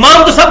 ایمان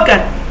تو سب کا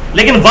ہے،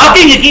 لیکن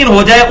واقعی یقین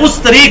ہو جائے اس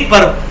طریق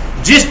پر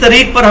جس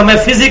طریق پر ہمیں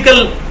فزیکل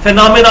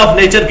فینامنا آف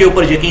نیچر کے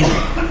اوپر یقین ہے۔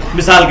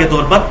 مثال کے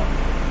طور پر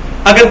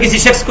اگر کسی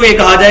شخص کو یہ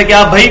کہا جائے کہ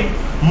آپ بھائی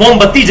موم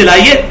بتی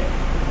جلائیے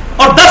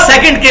اور 10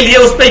 سیکنڈ کے لیے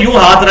اس پہ یوں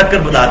ہاتھ رکھ کر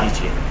بتا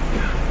دیجیے،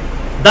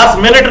 10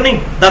 منٹ نہیں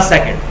 10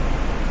 سیکنڈ۔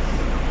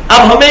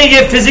 اب ہمیں یہ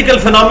فزیکل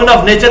فینامنا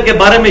آف نیچر کے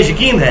بارے میں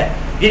یقین ہے،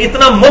 یہ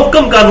اتنا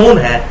محکم قانون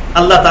ہے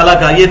اللہ تعالیٰ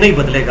کا، یہ نہیں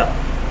بدلے گا۔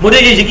 مجھے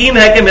یہ یقین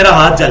ہے کہ میرا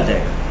ہاتھ جل جائے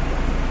گا،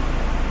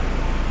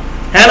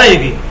 ہے نا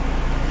یقین؟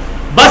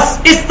 بس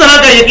اس طرح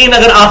کا یقین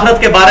اگر آخرت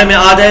کے بارے میں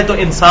آ جائے تو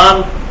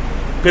انسان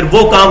پھر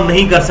وہ کام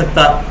نہیں کر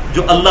سکتا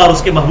جو اللہ اور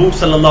اس کے محبوب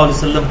صلی اللہ علیہ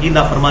وسلم کی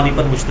نافرمانی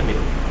پر مشتمل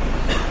ہو۔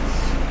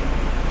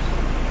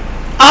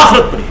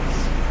 آخرت پر ہی،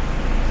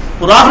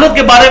 اور آخرت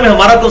کے بارے میں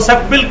ہمارا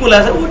کنسیپٹ بالکل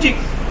ایسا، وہ جی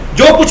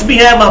جو کچھ بھی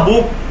ہے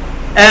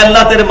محبوب، اے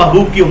اللہ تیرے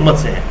محبوب کی امت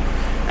سے ہے،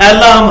 اے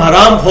اللہ ہم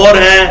حرام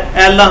خور ہیں،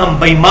 اے اللہ ہم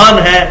بے ایمان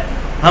ہیں،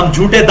 ہم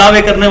جھوٹے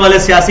دعوے کرنے والے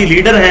سیاسی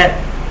لیڈر ہیں،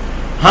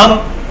 ہم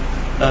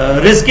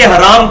رزق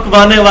حرام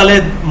کمانے والے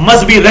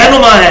مذہبی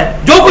رہنما ہیں،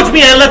 جو کچھ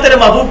بھی ہے اللہ تیرے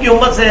محبوب کی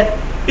امت سے ہے،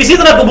 اسی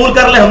طرح قبول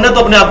کر لیں، ہم نے تو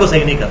اپنے آپ کو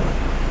صحیح نہیں کرنا،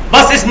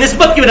 بس اس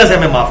نسبت کی وجہ سے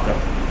ہمیں معاف کر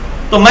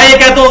دیں۔ تو میں یہ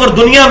کہتا ہوں اگر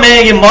دنیا میں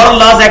یہ مورل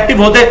لاز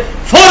ایکٹیو ہوتے،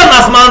 فوراً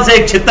آسمان سے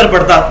ایک چھتر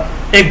پڑتا،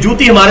 ایک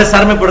جوتی ہمارے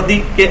سر میں پڑتی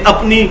کہ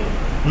اپنی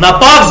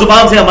ناپاک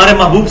زبان سے ہمارے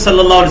محبوب صلی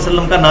اللہ علیہ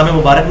وسلم کا نام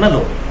مبارک نہ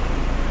لو،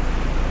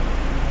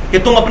 کہ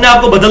تم اپنے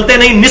آپ کو بدلتے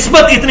نہیں،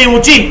 نسبت اتنی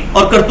اونچی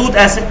اور کرتوت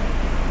ایسے۔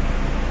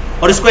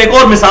 اور اس کو ایک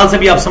اور مثال سے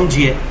بھی آپ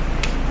سمجھیے،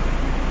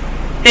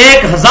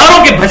 ایک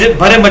ہزاروں کے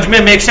بھرے مجمع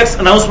میں ایک شخص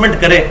اناؤنسمنٹ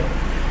کرے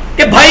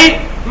کہ بھائی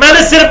میں نے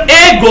صرف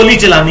ایک گولی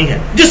چلانی ہے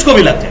جس کو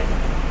بھی لگ جائے،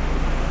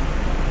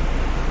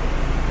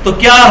 تو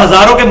کیا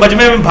ہزاروں کے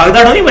مجمع میں بھاگ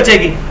دوڑ نہیں بچے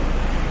گی؟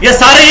 یہ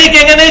سارے یہی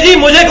کہیں گے نہیں جی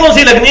مجھے کون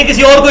سی لگنی ہے،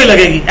 کسی اور کو ہی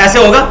لگے گی، ایسے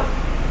ہوگا؟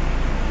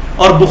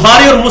 اور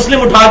بخاری اور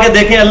مسلم اٹھا کے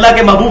دیکھیں، اللہ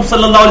کے محبوب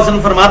صلی اللہ علیہ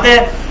وسلم فرماتے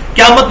ہیں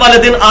قیامت والے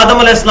دن آدم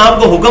علیہ السلام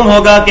کو حکم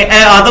ہوگا کہ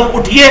اے آدم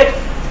اٹھیے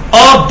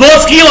اور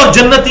دوزخی اور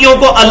جنتیوں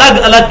کو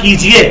الگ الگ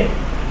کیجئے۔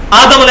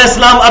 آدم علیہ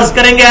السلام عرض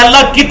کریں گے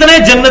اللہ کتنے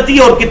جنتی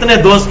اور کتنے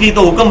دوزخی؟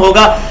 تو حکم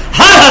ہوگا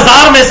ہر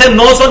 1000 میں سے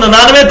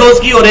 999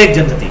 دوزخی اور 1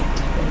 جنتی۔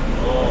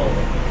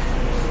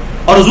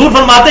 اور حضور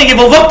فرماتے ہیں کہ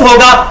وہ وقت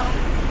ہوگا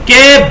کہ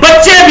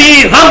بچے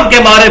بھی غم کے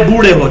مارے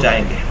بوڑھے ہو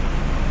جائیں گے۔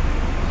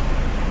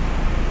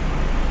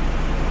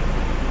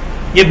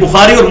 یہ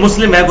بخاری اور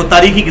مسلم ہے، کوئی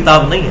تاریخی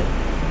کتاب نہیں ہے۔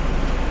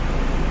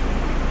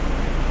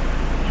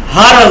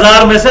 ہر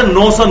 1000 میں سے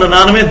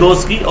 999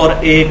 دوزخی اور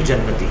 1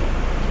 جنتی۔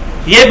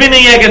 یہ بھی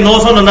نہیں ہے کہ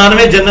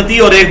 999 جنتی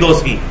اور 1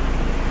 دوزخی،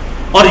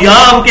 اور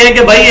یہاں ہم کہیں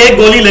کہ بھائی ایک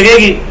گولی لگے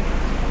گی،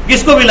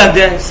 کس کو بھی لگ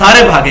جائے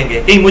سارے بھاگیں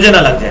گے کہیں مجھے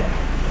نہ لگ جائے،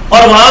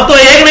 اور وہاں تو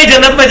ایک نہیں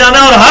جنت میں جانا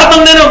ہے، اور ہر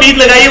بندے نے امید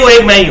لگائی وہ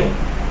ایک میں ہی ہوں،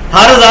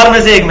 ہر 1000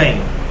 میں سے 1 میں ہی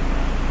ہوں،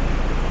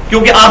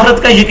 کیونکہ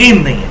آخرت کا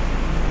یقین نہیں ہے۔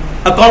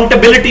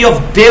 Accountability of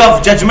day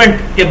of judgment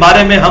کے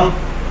بارے میں ہم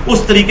اس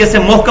طریقے سے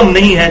محکم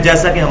نہیں ہے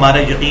جیسا کہ ہمارا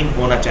یقین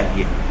ہونا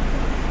چاہیے۔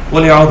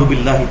 وَلِعَوْذُ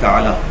بِاللَّهِ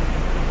تَعَالَى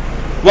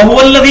وَهُوَ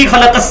الَّذِي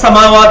خَلَقَ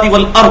السَّمَاوَاتِ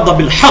وَالْأَرْضَ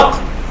بِالْحَقِّ،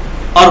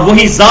 اور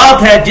وہی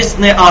ذات ہے جس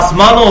نے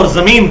آسمانوں اور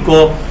زمین کو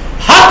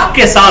حق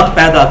کے ساتھ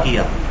پیدا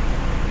کیا۔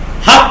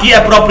 حق کی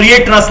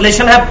اپروپریٹ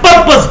ٹرانسلیشن ہے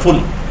پرپزفل،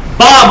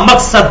 با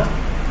مقصد۔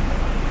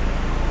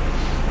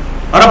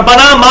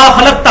 ربنا ما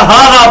خلقت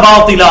هذا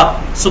باطلا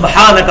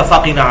سبحانك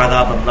فقنا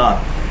عذاب النار،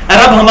 اے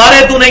رب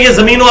ہمارے تو نے یہ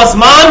زمین و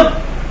آسمان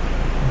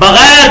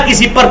بغیر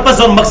کسی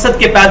پرپز اور مقصد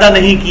کے پیدا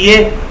نہیں کیے،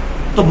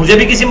 تو مجھے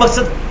بھی کسی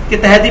مقصد کے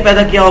تحت ہی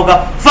پیدا کیا ہوگا۔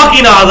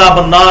 فقنا عذاب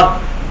النار،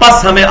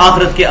 پس ہمیں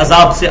آخرت کے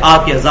عذاب سے، آگ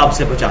کے عذاب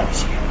سے بچا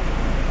لیجیے۔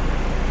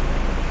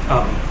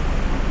 آمین۔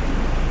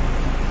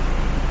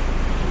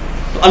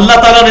 تو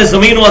اللہ تعالیٰ نے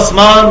زمین و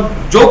آسمان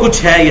جو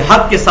کچھ ہے یہ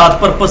حق کے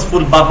ساتھ پرپز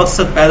فل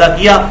بامقصد پیدا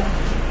کیا۔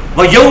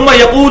 وَيَوْمَ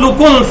يَقُولُ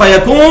كُن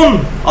فَيَكُونُ،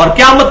 اور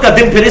قیامت کا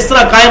دن پھر اس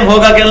طرح قائم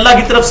ہوگا کہ اللہ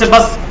کی طرف سے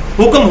بس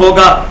حکم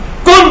ہوگا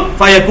کن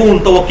فیکون،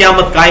 تو وہ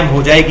قیامت قائم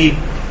ہو جائے گی۔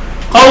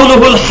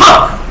 قولہ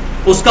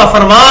الحق، اس کا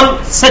فرمان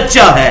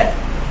سچا ہے۔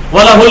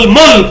 وَلَهُ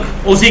الْمُلْكُ،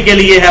 اسی کے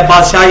لیے ہے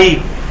بادشاہی۔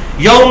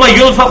 یوم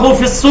ينفخ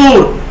فی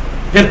الصور،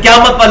 پھر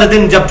قیامت والے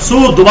دن جب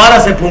سور دوبارہ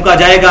سے پھونکا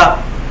جائے گا،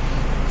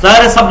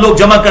 ظاہر سب لوگ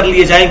جمع کر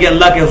لیے جائیں گے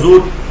اللہ کے حضور۔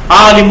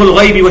 عالم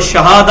الغیب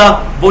والشہادہ،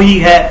 وہی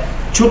ہے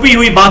چھپی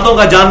ہوئی باتوں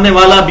کا جاننے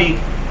والا بھی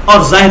اور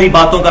ظاہری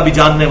باتوں کا بھی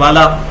جاننے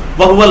والا۔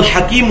 وَهُوَ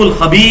الْحَكِيمُ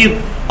الْخَبِيرُ،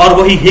 اور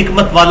وہی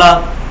حکمت والا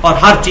اور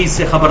ہر چیز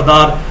سے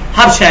خبردار،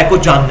 ہر شے کو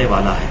جاننے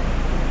والا ہے۔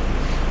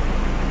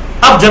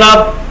 اب جناب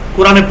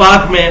قرآن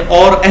پاک میں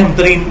اور اہم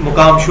ترین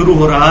مقام شروع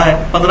ہو رہا ہے.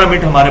 15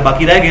 منٹ ہمارے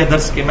باقی رہ گئے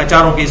درس کے، میں چاہ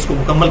رہا ہوں کہ اس کو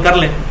مکمل کر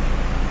لیں.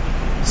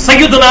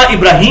 سیدنا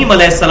ابراہیم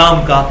علیہ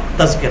السلام کا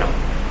تذکرہ.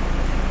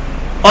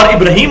 اور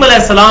ابراہیم علیہ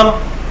السلام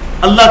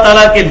اللہ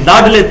تعالیٰ کے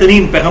لاڈلے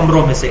ترین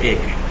پیغمبروں میں سے ایک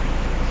ہے.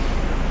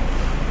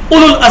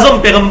 اولو العزم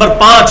پیغمبر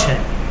 5 ہیں،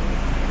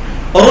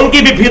 اور ان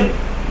کی بھی پھر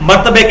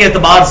مرتبے کے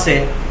اعتبار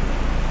سے،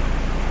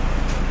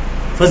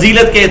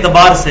 فضیلت کے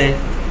اعتبار سے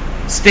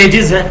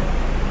سٹیجز ہیں.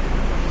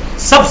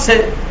 سب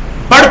سے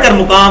بڑھ کر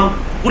مقام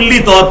کلی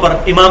طور پر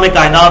امام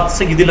کائنات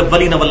سید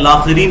الاولین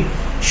والآخرین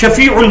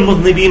شفیع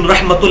المذنبین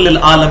رحمت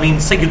للعالمین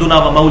سیدنا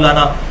و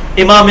مولانا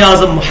امام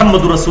اعظم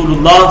محمد رسول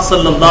اللہ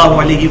صلی اللہ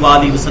علیہ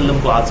وآلہ وسلم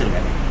کو حاصل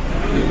ہے.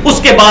 اس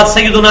کے بعد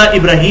سیدنا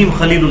ابراہیم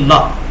خلیل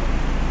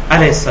اللہ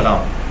علیہ السلام،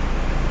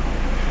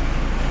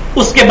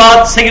 اس کے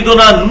بعد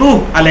سیدنا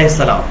نوح علیہ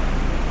السلام،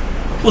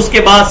 اس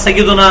کے بعد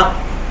سیدنا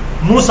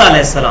موسیٰ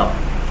علیہ السلام،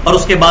 اور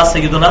اس کے بعد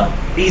سیدنا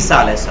عیسیٰ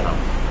علیہ السلام.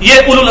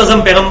 یہ اولو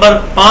العزم پیغمبر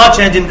 5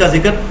 ہیں جن کا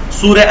ذکر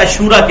سورہ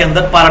الشورى کے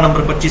اندر پارہ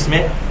نمبر 25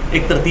 میں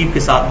ایک ترتیب کے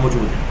ساتھ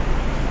موجود ہے.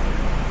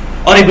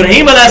 اور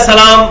ابراہیم علیہ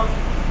السلام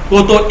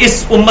کو تو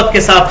اس امت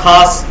کے ساتھ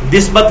خاص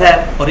نسبت ہے،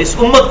 اور اس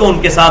امت کو ان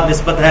کے ساتھ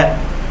نسبت ہے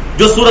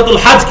جو سورۃ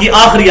الحج کی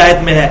آخری آیت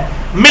میں ہے،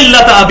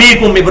 ملت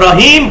ابیکم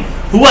ابراہیم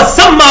هو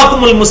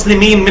سماکم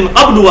المسلمین من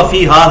قبل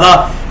وفی ھذا.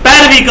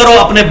 پیروی کرو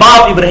اپنے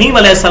باپ ابراہیم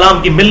علیہ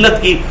السلام کی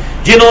ملت کی،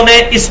 جنہوں نے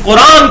اس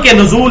قرآن کے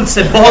نزول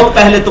سے بہت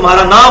پہلے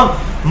تمہارا نام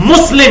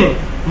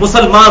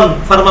مسلمان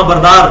فرما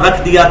بردار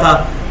رکھ دیا تھا،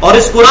 اور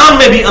اس قرآن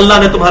میں بھی اللہ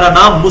نے تمہارا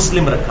نام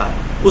مسلم رکھا ہے.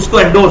 اس کو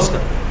انڈورس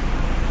کرتے.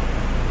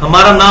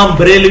 ہمارا نام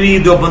بریلوی،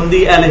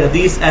 دیوبندی، اہل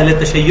حدیث، اہل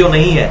تشیع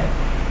نہیں ہے،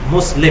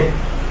 مسلم.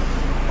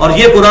 اور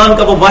یہ قرآن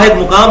کا وہ واحد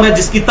مقام ہے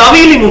جس کی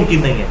تعویل ہی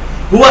ممکن نہیں ہے.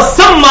 ہوا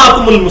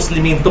سماکم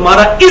المسلمین،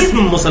 تمہارا اسم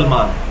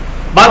مسلمان ہے.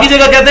 باقی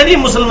جگہ کہتے ہیں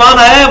نہیں مسلمان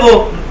آیا ہے وہ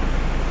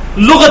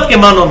لغت کے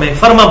معنوں میں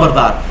فرما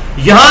بردار.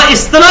 یہاں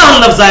اصطلاح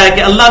لفظ آیا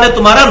کہ اللہ نے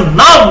تمہارا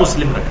نام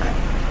مسلم رکھا ہے.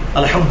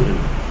 الحمدللہ.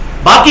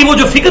 باقی وہ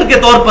جو فکر کے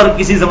طور پر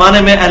کسی زمانے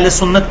میں اہل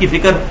سنت کی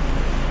فکر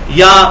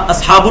یا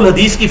اصحاب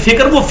الحدیث کی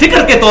فکر، وہ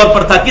فکر کے طور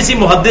پر تھا. کسی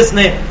محدث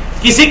نے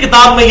کسی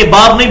کتاب میں یہ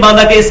باب نہیں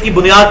باندھا کہ اس کی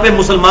بنیاد پہ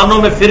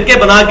مسلمانوں میں فرقے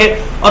بنا کے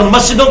اور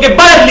مسجدوں کے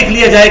باہر لکھ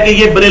لیا جائے کہ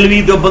یہ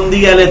بریلوی،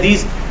 دیوبندی، اہل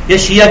حدیث یا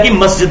شیعہ کی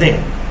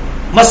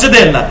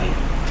مسجدیں اللہ کی.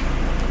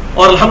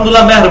 اور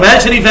الحمدللہ میں حرمین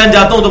شریفین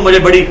جاتا ہوں تو مجھے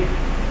بڑی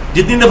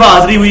جتنی دفعہ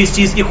حاضری ہوئی اس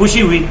چیز کی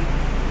خوشی ہوئی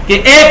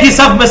کہ ایک ہی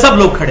صف میں سب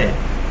لوگ کھڑے ہیں.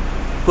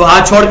 کوئی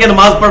ہاتھ چھوڑ کے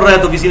نماز پڑھ رہا ہے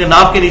تو کسی نے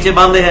ناف کے نیچے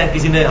باندھے ہیں،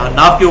 کسی نے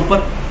ناف کے اوپر.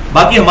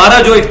 باقی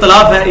ہمارا جو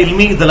اختلاف ہے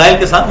علمی دلائل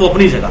کے ساتھ وہ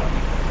اپنی جگہ،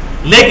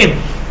 لیکن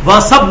وہاں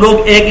سب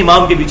لوگ ایک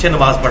امام کے پیچھے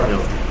نماز پڑھ رہے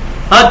ہوتے ہیں.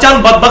 ہاں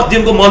چند بدبخت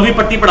جن کو مولوی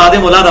پٹی پڑھا دیں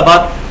مولاد آباد،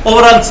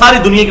 اوورال ساری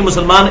دنیا کے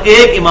مسلمان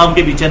ایک امام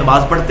کے پیچھے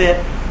نماز پڑھتے ہیں.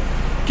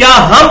 کیا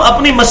ہم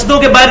اپنی مسجدوں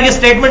کے باہر یہ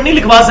سٹیٹمنٹ نہیں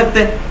لکھوا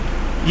سکتے؟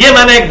 یہ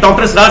میں نے ایک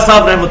ڈاکٹر اسرار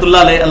صاحب رحمۃ اللہ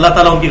علیہ، اللہ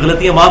تعالیٰ ان کی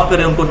غلطیاں معاف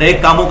کرے، ان کو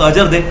نیک کاموں کا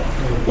اجر دے،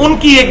 ان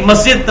کی ایک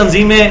مسجد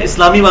تنظیم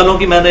اسلامی والوں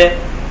کی میں نے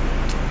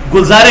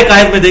گلزار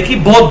قائد میں دیکھی،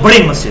 بہت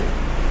بڑی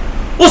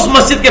مسجد. اس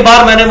مسجد کے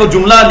باہر میں نے وہ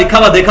جملہ لکھا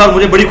ہوا دیکھا اور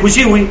مجھے بڑی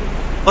خوشی ہوئی.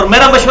 اور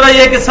میرا مشورہ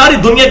یہ ہے کہ ساری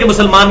دنیا کے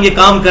مسلمان یہ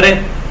کام کریں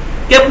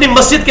کہ اپنی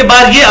مسجد کے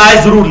باہر یہ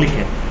آیت ضرور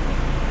لکھیں،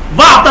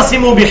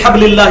 وَاعْتَصِمُوا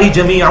بِحَبْلِ اللَّهِ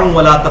جَمِيعًا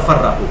وَلَا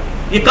تَفَرَّقُوا.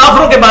 یہ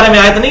کافروں کے بارے میں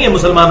آیت نہیں ہے،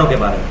 مسلمانوں کے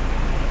بارے میں.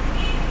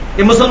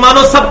 کہ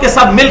مسلمانوں سب کے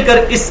سب مل کر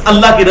اس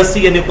اللہ کی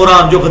رسی یعنی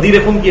قرآن، جو غدیر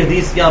خم کی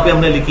حدیث یہاں پہ ہم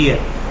نے لکھی ہے،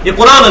 یہ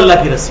قرآن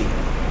اللہ کی رسی ہے.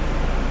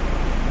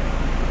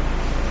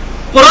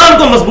 قرآن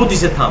کو مضبوطی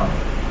سے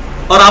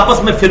تھامو اور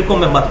آپس میں فرقوں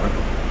میں مت بٹو.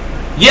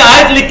 یہ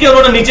آیت لکھ کے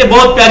انہوں نے نیچے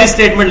بہت پیاری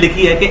سٹیٹمنٹ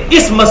لکھی ہے کہ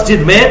اس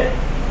مسجد میں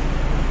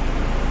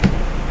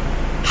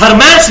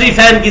حرمین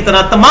شریفین کی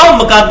طرح تمام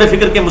مکاتب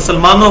فکر کے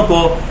مسلمانوں کو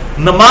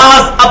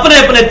نماز اپنے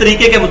اپنے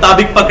طریقے کے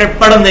مطابق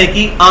پڑھنے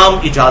کی عام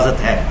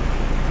اجازت ہے.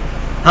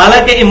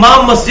 حالانکہ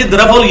امام مسجد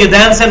رفع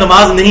الیدین سے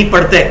نماز نہیں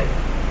پڑھتے،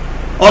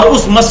 اور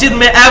اس مسجد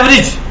میں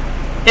ایوریج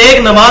ایک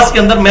نماز کے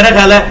اندر میرا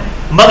خیال ہے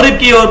مغرب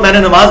کی اور میں نے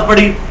نماز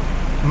پڑھی،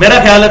 میرا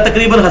خیال ہے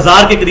تقریباً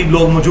 1000 کے قریب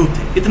لوگ موجود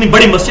تھے. اتنی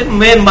بڑی مسجد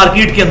مین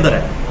مارکیٹ کے اندر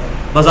ہے،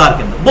 بازار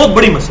کے اندر، بہت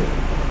بڑی مسجد.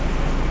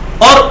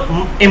 اور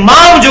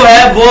امام جو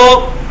ہے وہ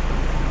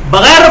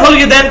بغیر رفع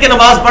الیدین کے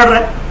نماز پڑھ رہے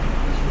ہیں،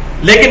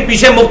 لیکن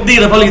پیچھے مقتدی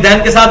رفع الیدین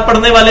کے ساتھ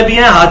پڑھنے والے بھی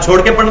ہیں، ہاتھ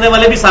چھوڑ کے پڑھنے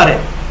والے بھی سارے.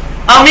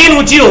 آمین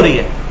اونچی ہو رہی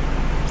ہے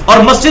اور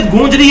مسجد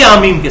گونج رہی ہے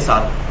آمین کے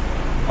ساتھ.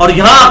 اور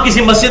یہاں آپ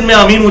کسی مسجد میں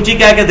آمین اونچی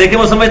کہہ کے دیکھیں،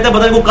 وہ سمجھتے ہیں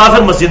پتہ نہیں وہ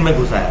کافر مسجد میں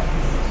گھسا ہے.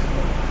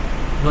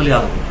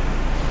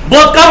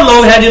 بہت کم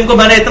لوگ ہیں جن کو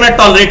میں نے اتنا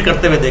ٹالریٹ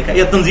کرتے ہوئے دیکھا،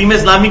 یا تنظیم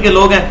اسلامی کے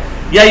لوگ ہیں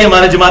یا یہ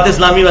ہمارے جماعت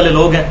اسلامی والے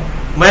لوگ ہیں.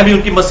 میں بھی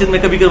ان کی مسجد میں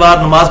کبھی کبھار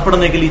نماز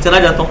پڑھنے کے لیے چلا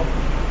جاتا ہوں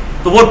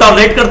تو وہ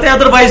ٹالریٹ کرتے ہیں.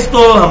 ادروائز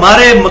تو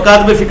ہمارے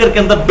مکاتب فکر کے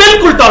اندر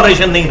بالکل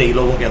ٹالریشن نہیں رہی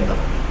لوگوں کے اندر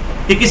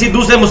کہ کسی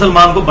دوسرے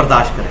مسلمان کو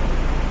برداشت کریں،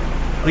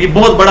 اور یہ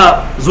بہت بڑا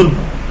ظلم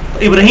ہے. تو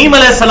ابراہیم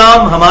علیہ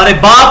السلام ہمارے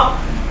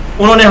باپ،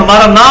 انہوں نے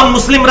ہمارا نام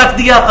مسلم رکھ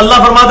دیا.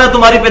 اللہ فرماتا ہے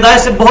تمہاری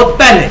پیدائش سے بہت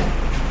پہلے،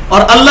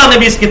 اور اللہ نے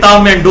بھی اس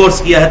کتاب میں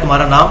انڈورس کیا ہے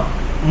تمہارا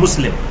نام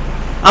مسلم.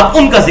 اب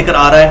ان کا ذکر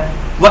آ رہا ہے،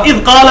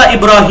 وَإِذْ قَالَ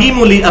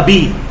إِبْرَاهِيمُ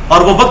لِأَبِيهِ،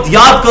 اور وہ وقت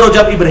یاد کرو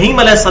جب ابراہیم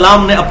علیہ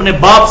السلام نے اپنے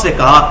باپ سے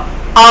کہا،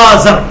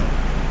 آزر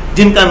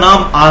جن کا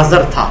نام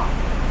آزر تھا.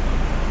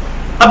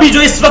 ابھی جو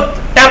اس وقت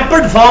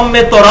ٹیمپرڈ فارم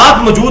میں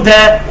تورات موجود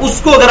ہے اس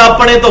کو اگر آپ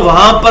پڑھیں تو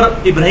وہاں پر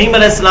ابراہیم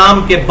علیہ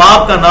السلام کے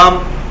باپ کا نام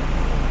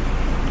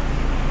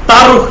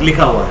تارخ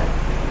لکھا ہوا ہے.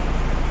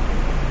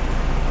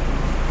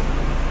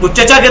 وہ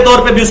چچا کے طور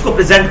پہ بھی اس کو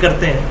پریزنٹ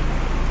کرتے ہیں.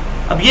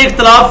 اب یہ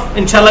اختلاف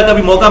انشاءاللہ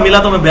کبھی موقع ملا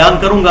تو میں بیان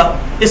کروں گا.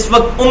 اس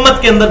وقت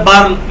امت کے اندر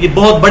یہ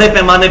بہت بڑے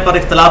پیمانے پر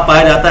اختلاف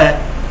پایا جاتا ہے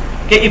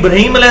کہ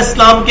ابراہیم علیہ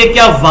السلام کے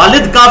کیا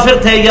والد کافر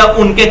تھے یا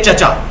ان کے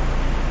چچا,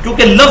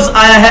 کیونکہ لفظ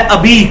آیا ہے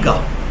ابی کا,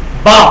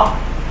 باپ,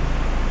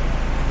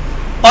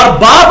 اور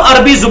باپ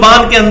عربی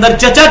زبان کے اندر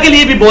چچا کے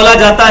لیے بھی بولا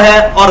جاتا ہے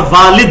اور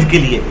والد کے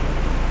لیے بھی,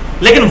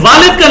 لیکن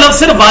والد کا لفظ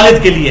صرف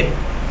والد کے لیے,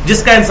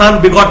 جس کا انسان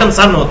بگوٹن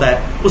سن ہوتا ہے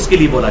اس کے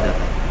لیے بولا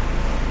جاتا ہے.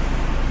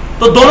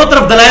 تو دونوں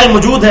طرف دلائل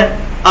موجود ہیں,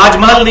 آج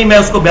محل نہیں میں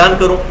اس کو بیان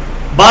کروں.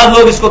 بعض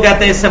لوگ اس کو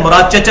کہتے ہیں اس سے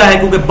مراد چچا ہے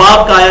کیونکہ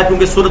باپ کا آیا,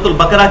 کیونکہ سورۃ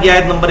البقرہ کی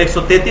آیت نمبر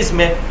 133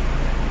 میں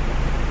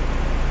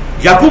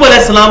یعقوب علیہ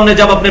السلام نے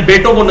جب اپنے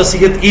بیٹوں کو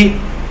نصیحت کی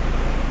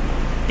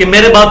کہ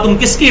میرے بعد تم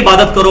کس کی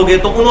عبادت کرو گے,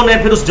 تو انہوں نے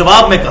پھر اس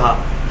جواب میں کہا,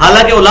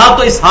 حالانکہ اولاد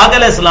تو اسحاق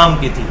علیہ السلام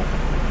کی تھی,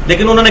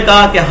 لیکن انہوں نے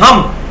کہا کہ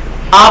ہم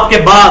آپ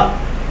کے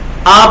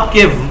بعد آپ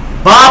کے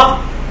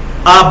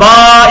باپ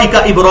آبائک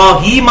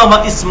ابراہیم و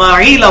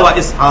اسماعیل و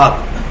اسحاق,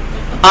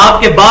 آپ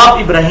کے باپ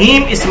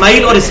ابراہیم,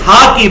 اسماعیل اور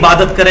اسحاق کی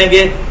عبادت کریں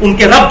گے, ان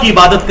کے رب کی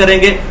عبادت کریں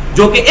گے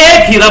جو کہ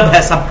ایک ہی رب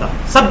ہے,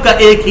 سب کا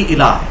ایک ہی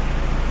الہ ہے.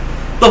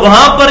 تو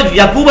وہاں پر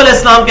یعقوب علیہ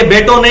السلام کے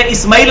بیٹوں نے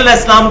اسماعیل علیہ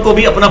السلام کو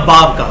بھی اپنا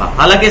باپ کہا,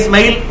 حالانکہ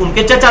اسماعیل ان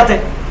کے چچا تھے,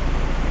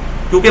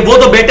 کیونکہ وہ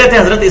تو بیٹے تھے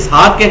حضرت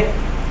اسحاق کے,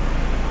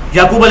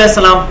 یعقوب علیہ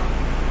السلام,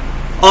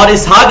 اور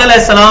اسحاق علیہ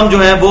السلام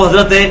جو ہیں وہ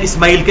حضرت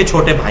اسماعیل کے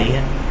چھوٹے بھائی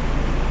ہیں.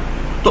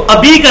 تو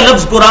ابی کا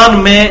لفظ قرآن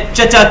میں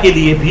چچا کے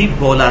لیے بھی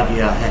بولا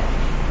گیا ہے.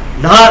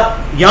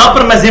 یہاں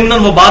پر میں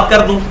ضمناً وہ بات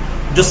کر دوں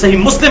جو صحیح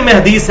مسلم میں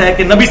حدیث ہے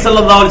کہ نبی صلی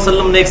اللہ علیہ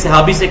وسلم نے ایک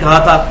صحابی سے کہا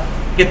تھا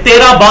کہ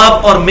تیرا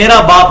باپ اور میرا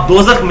باپ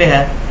دوزخ میں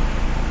ہے.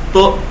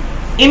 تو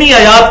انہی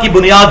آیات کی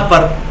بنیاد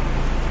پر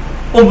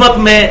امت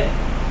میں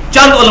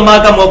چند علماء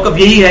کا موقف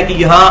یہی ہے کہ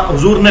یہاں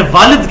حضور نے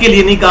والد کے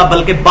لیے نہیں کہا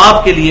بلکہ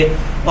باپ کے لیے,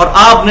 اور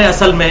آپ نے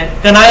اصل میں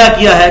کنایا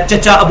کیا ہے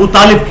چچا ابو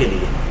طالب کے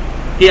لیے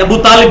کہ ابو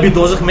طالب بھی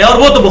دوزخ میں, اور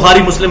وہ تو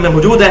بخاری مسلم میں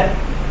موجود ہے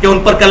کہ ان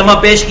پر کلمہ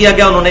پیش کیا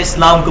گیا, انہوں نے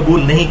اسلام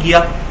قبول نہیں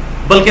کیا,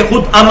 بلکہ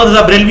خود احمد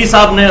رضا بریلوی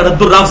صاحب نے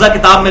رد الرافضہ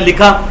کتاب میں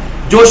لکھا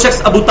جو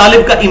شخص ابو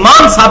طالب کا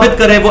ایمان ثابت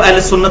کرے وہ اہل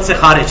سنت سے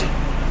خارج ہے,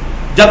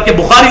 جبکہ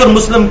بخاری اور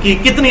مسلم کی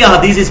کتنی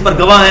احادیث اس پر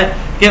گواہ ہیں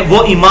کہ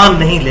وہ ایمان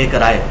نہیں لے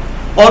کر آئے.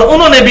 اور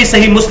انہوں نے بھی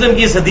صحیح مسلم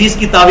کی اس حدیث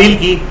کی تعویل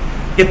کی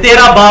کہ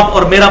تیرا باپ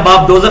اور میرا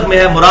باپ دوزخ میں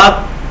ہے,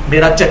 مراد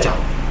میرا چچا.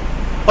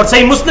 اور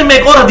صحیح مسلم میں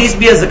ایک اور حدیث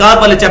بھی ہے زکات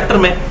والے چیپٹر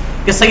میں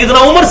کہ سیدنا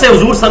عمر سے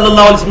حضور صلی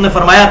اللہ علیہ وسلم نے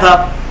فرمایا تھا,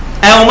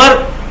 اے عمر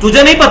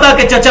تجھے نہیں پتا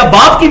کہ چچا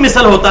باپ کی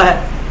مثل ہوتا ہے.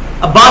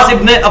 عباس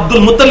ابن عبد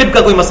المطلب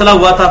کا کوئی مسئلہ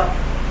ہوا تھا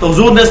تو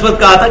حضور نے اس وقت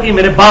کہا تھا کہ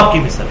میرے باپ کی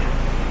مثل ہے.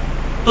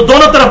 تو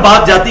دونوں طرف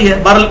بات جاتی ہے.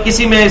 بہرحال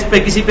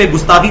کسی پہ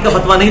گستاخی کا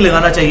فتویٰ نہیں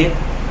لگانا چاہیے,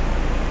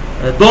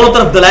 دونوں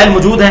طرف دلائل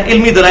موجود ہیں,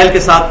 علمی دلائل کے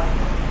ساتھ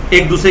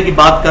ایک دوسرے کی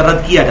بات کا رد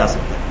کیا جا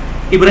سکتا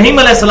ہے. ابراہیم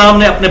علیہ السلام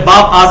نے اپنے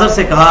باپ آزر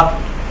سے کہا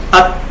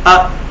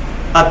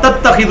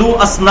اتتخذوا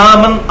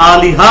اصناما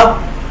آلہہ,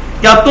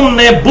 کیا تم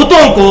نے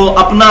بتوں کو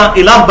اپنا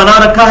الہ بنا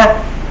رکھا ہے,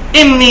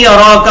 انی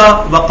اراک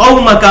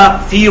وقومک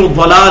فی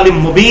ضلال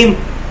مبین,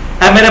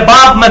 اے میرے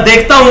باپ میں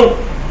دیکھتا ہوں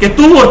کہ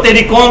تو اور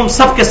تیری قوم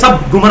سب کے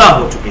سب گمراہ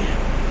ہو چکے ہیں.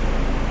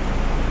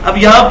 اب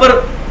یہاں پر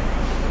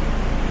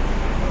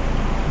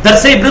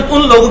درس عبرت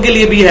ان لوگوں کے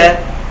لیے بھی ہے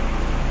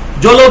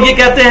جو لوگ یہ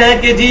کہتے ہیں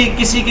کہ جی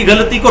کسی کی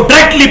غلطی کو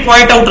ڈائریکٹلی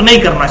پوائنٹ آؤٹ نہیں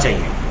کرنا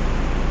چاہیے.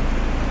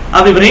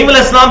 اب ابراہیم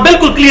علیہ السلام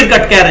بالکل کلیئر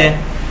کٹ کہہ رہے ہیں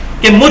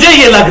کہ مجھے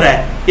یہ لگ رہا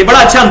ہے, یہ بڑا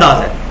اچھا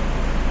انداز ہے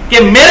کہ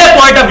میرے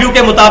پوائنٹ آف ویو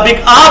کے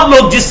مطابق آپ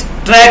لوگ جس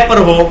ٹریک پر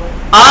ہو,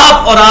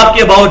 آپ اور آپ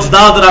کے باؤ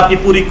اجداد اور آپ کی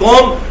پوری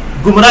قوم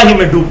گمراہی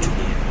میں ڈوب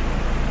چکی ہے.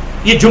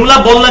 یہ جملہ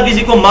بولنا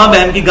کسی کو ماں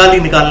بہن کی گالی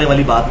نکالنے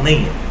والی بات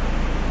نہیں ہے,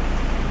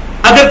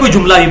 اگر کوئی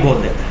جملہ ہی بول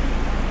دیتا ہے.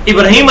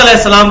 ابراہیم علیہ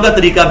السلام کا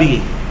طریقہ بھی یہی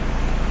ہے.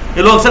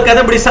 یہ لوگ اکثر کہتے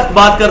ہیں بڑی سخت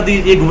بات کر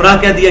دی, یہ گمراہ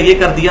کہہ دیا, یہ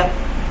کر دیا.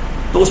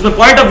 تو اس میں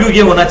پوائنٹ آف ویو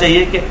یہ ہونا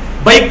چاہیے کہ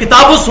بھائی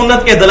کتاب و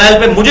سنت کے دلائل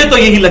پہ مجھے تو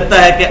یہی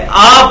لگتا ہے کہ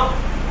آپ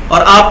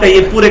اور آپ کا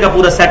یہ پورے کا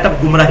پورا سیٹ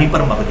اپ گمراہی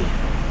پر مبنی ہے.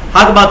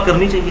 حق بات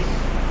کرنی چاہیے.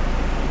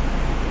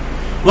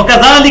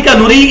 وَكَذَلِكَ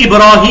نُرِي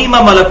إِبْرَاهِيمَ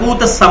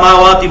مَلَكُوتَ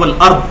السَّمَاوَاتِ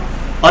وَالْأَرْضِ,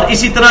 اور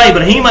اسی طرح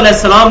ابراہیم علیہ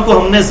السلام کو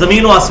ہم نے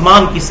زمین و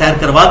آسمان کی سیر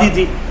کروا دی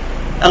تھی.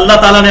 اللہ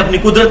تعالیٰ نے اپنی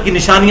قدرت کی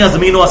نشانیاں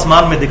زمین و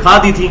آسمان میں دکھا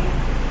دی تھی.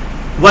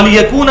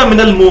 وَلِيَكُونَ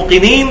مِنَ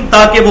الْمُوقِنِينَ,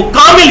 تاکہ وہ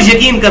کامل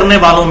یقین کرنے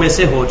والوں میں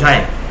سے ہو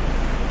جائیں.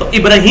 تو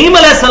ابراہیم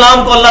علیہ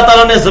السلام کو اللہ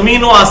تعالیٰ نے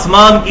زمین و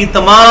آسمان کی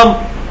تمام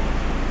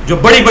جو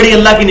بڑی بڑی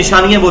اللہ کی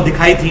نشانیاں وہ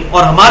دکھائی تھی,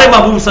 اور ہمارے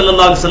محبوب صلی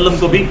اللہ علیہ وسلم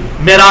کو بھی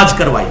معراج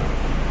کروائی,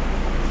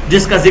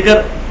 جس کا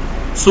ذکر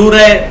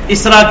سورہ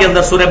اسراء کے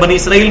اندر, سورہ بنی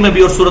اسرائیل میں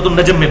بھی اور سورۃ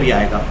النجم میں بھی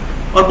آئے گا,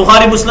 اور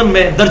بخاری مسلم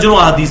میں درجنوں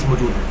احادیث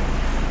موجود ہیں.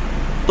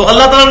 تو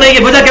اللہ تعالیٰ نے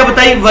یہ وجہ کیا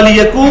بتائی,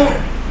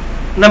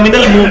 وَلِيَكُونَ مِنَ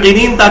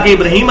الْمُوقِنِينَ, تاکہ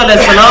ابراہیم علیہ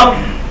السلام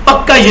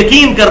پکا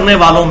یقین کرنے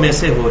والوں میں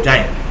سے ہو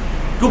جائیں.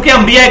 کیونکہ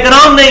انبیاء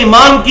کرام نے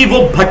ایمان کی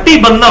وہ بھٹی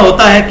بننا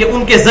ہوتا ہے کہ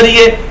ان کے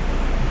ذریعے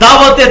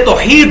دعوت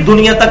توحید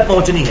دنیا تک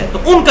پہنچنی ہے تو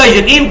ان کا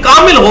یقین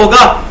کامل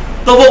ہوگا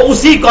تو وہ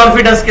اسی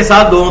کانفیڈنس کے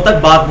ساتھ لوگوں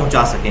تک بات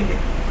پہنچا سکیں گے.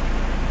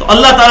 تو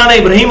اللہ تعالیٰ نے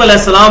ابراہیم علیہ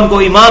السلام کو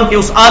ایمان کے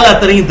اس اعلیٰ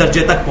ترین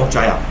درجے تک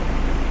پہنچایا.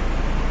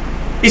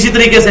 اسی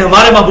طریقے سے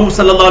ہمارے محبوب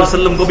صلی اللہ علیہ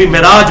وسلم کو بھی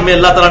معراج میں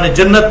اللہ تعالیٰ نے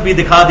جنت بھی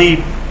دکھا دی,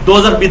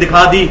 دوزخ بھی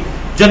دکھا دی,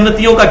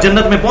 جنتیوں کا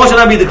جنت میں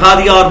پہنچنا بھی دکھا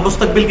دیا, اور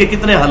مستقبل کے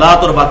کتنے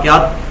حالات اور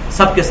واقعات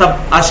سب کے سب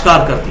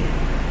آشکار کر دیے.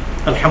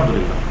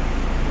 الحمدللہ.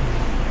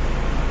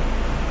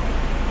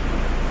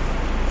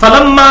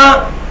 فلما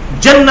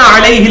جن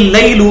علیہ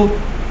اللیل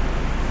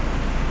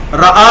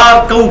رآ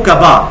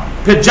کوکبا,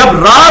 پھر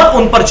جب رات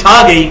ان پر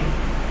چھا گئی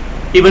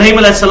ابراہیم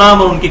علیہ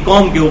السلام اور ان کی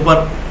قوم کے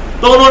اوپر,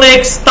 تو انہوں نے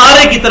ایک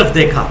ستارے کی طرف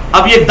دیکھا.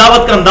 اب یہ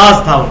دعوت کا انداز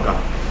تھا ان کا.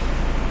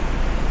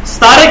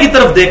 ستارے کی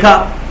طرف دیکھا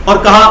اور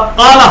کہا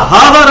قال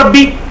ھذا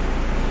ربی,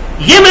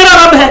 یہ میرا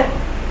رب ہے.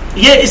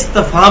 یہ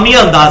استفہامیہ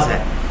انداز ہے,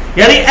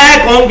 یعنی اے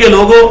قوم کے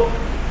لوگوں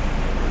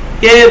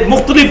کہ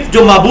مختلف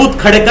جو معبود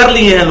کھڑے کر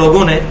لیے ہیں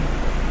لوگوں نے,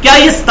 کیا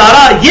یہ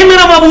ستارہ یہ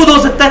میرا معبود ہو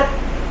سکتا ہے؟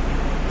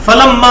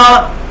 فلما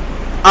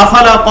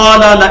افل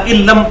قال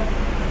لئن لم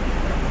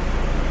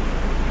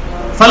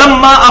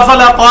فلما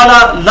افل قال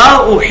لا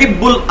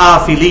احب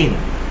الافلین,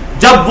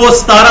 جب وہ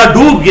ستارہ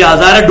ڈوب گیا,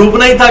 ظاہر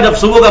ڈوبنا ہی تھا, جب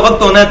صبح کا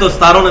وقت ہونا ہے تو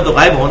ستاروں نے تو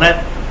غائب ہونا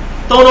ہے,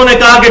 تو انہوں نے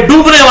کہا کہ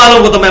ڈوبنے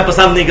والوں کو تو میں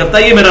پسند نہیں کرتا,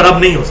 یہ میرا رب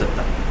نہیں ہو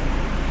سکتا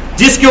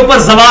جس کے اوپر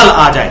زوال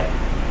آ جائے.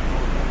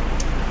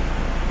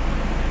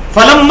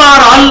 فلما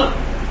رأى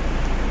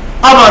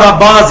القمر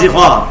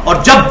بازغا, اور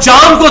جب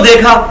چاند کو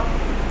دیکھا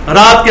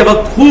رات کے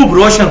وقت خوب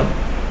روشن,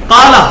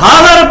 قال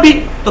ھذا ربی,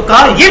 تو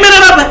کہا یہ میرا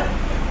رب ہے.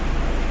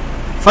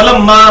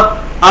 فلما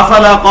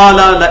افل قال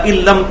لئن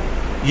لم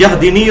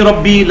یہدنی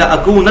ربی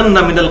لأکونن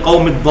من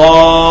القوم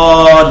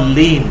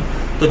الضالین,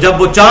 تو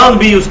جب وہ چاند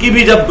بھی اس کی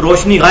بھی جب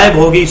روشنی غائب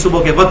ہو گئی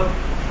صبح کے وقت,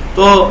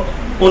 تو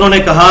انہوں نے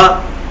کہا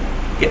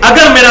کہ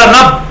اگر میرا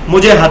رب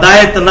مجھے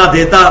ہدایت نہ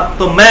دیتا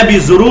تو میں بھی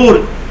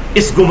ضرور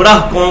اس گمراہ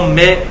قوم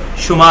میں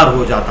شمار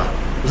ہو جاتا.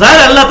 ظاہر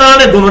اللہ تعالیٰ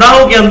نے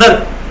گمراہوں کے اندر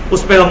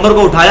اس پیغمبر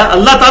کو اٹھایا,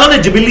 اللہ تعالیٰ نے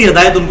جبلی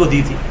ہدایت ان کو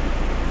دی تھی.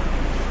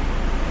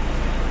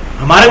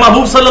 ہمارے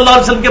محبوب صلی اللہ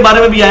علیہ وسلم کے بارے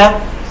میں بھی آیا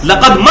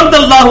لقد من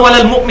اللہ علی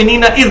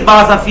المؤمنین اذ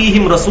بعث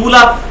فیہم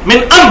رسولا من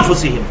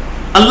انفسہم,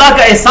 اللہ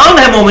کا احسان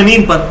ہے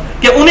مومنین پر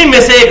کہ انہی میں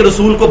سے ایک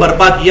رسول کو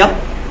برپا کیا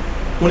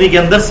انہی کے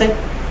اندر سے,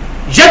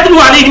 یتلو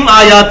علیہم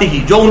آیاتہ,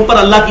 جو ان پر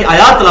اللہ کی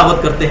آیات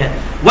تلاوت کرتے ہیں,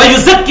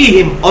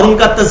 ویزکیہم, اور ان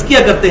کا تزکیہ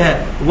کرتے ہیں,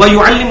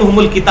 ویعلمہم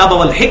الکتاب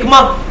والحکمہ,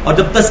 اور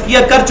جب تزکیہ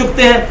کر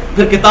چکتے ہیں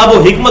پھر کتاب و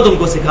حکمت ان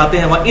کو سکھاتے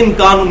ہیں, وان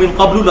کانوا من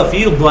قبل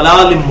لفی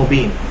ضلال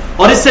مبین,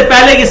 اور اس سے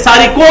پہلے یہ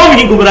ساری قوم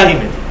ہی گمراہی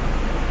میں تھی,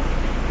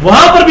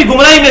 وہاں پر بھی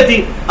گمراہی میں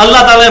تھی.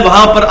 اللہ تعالیٰ نے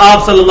وہاں پر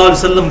آپ صلی اللہ علیہ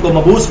وسلم کو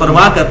مبعوث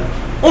فرما کر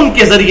ان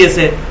کے ذریعے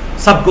سے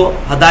سب کو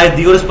ہدایت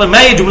دی. اور اس پر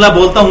میں یہ جملہ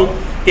بولتا ہوں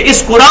کہ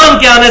اس قرآن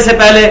کے آنے سے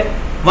پہلے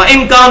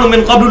وَإِن كَانُوا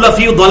مِن قَبْلُ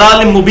لَفِي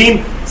ضَلَالٍ مُبِينٍ,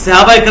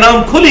 صحابہ کرام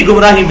کھلی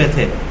گمراہی میں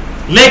تھے,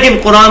 لیکن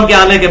قرآن کے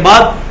آنے کے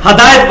بعد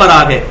ہدایت پر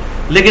آ گئے.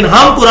 لیکن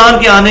ہم قرآن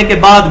کے آنے کے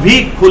بعد بھی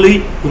کھلی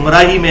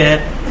گمراہی میں ہیں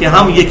کہ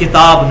ہم یہ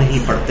کتاب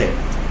نہیں پڑھتے.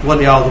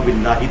 وَالْعِيَاذُ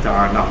بِاللَّهِ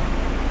تَعَالَى.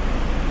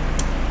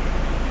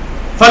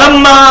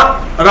 فلما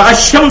رأى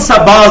الشمس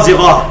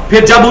بازغا,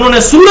 پھر جب انہوں نے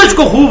سورج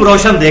کو خوب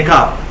روشن دیکھا,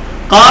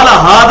 قال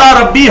ھذا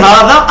ربی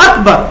ھذا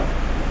اکبر,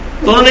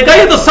 تو انہوں نے کہا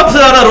یہ تو سب سے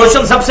زیادہ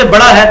روشن سب سے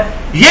بڑا ہے,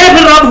 یہ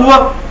پھر رب ہوا.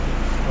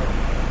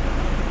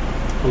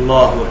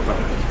 اللہ اکبر.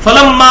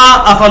 فلما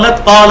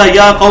افلت قال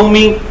یا قوم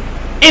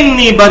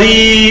انی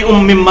بریء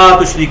مما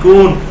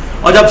تشرکون,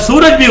 اور جب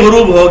سورج بھی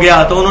غروب ہو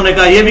گیا تو انہوں نے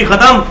کہا یہ بھی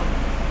ختم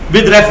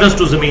ود ریفرنس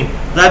ٹو زمین.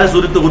 ظاہر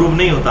سورج تو غروب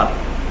نہیں ہوتا,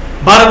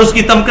 بہرحال اس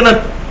کی تمکنت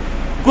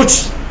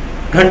کچھ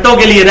گھنٹوں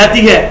کے لیے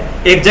رہتی ہے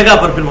ایک جگہ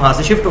پر, پھر وہاں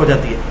سے شفٹ ہو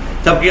جاتی ہے,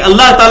 جبکہ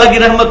اللہ تعالیٰ کی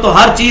رحمت تو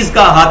ہر چیز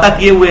کا احاطہ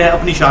کیے ہوئے ہے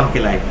اپنی شان کے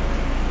لائق.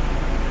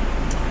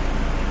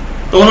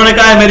 تو انہوں نے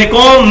کہا میری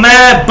قوم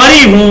میں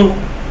بری ہوں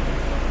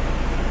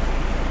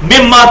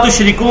مما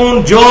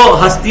تشرکون, جو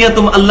ہستیاں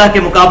تم اللہ کے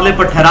مقابلے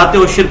پر ٹھہراتے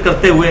ہو شرک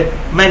کرتے ہوئے,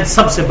 میں ان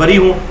سب سے بری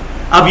ہوں.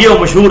 اب یہ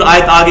مشہور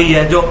آیت آ گئی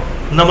ہے جو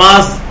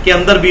نماز کے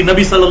اندر بھی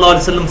نبی صلی اللہ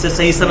علیہ وسلم سے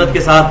صحیح سند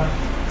کے ساتھ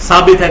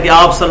ثابت ہے کہ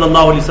آپ صلی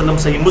اللہ علیہ وسلم,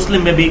 صحیح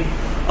مسلم میں بھی,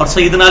 اور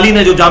سیدنا علی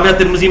نے جو جامعہ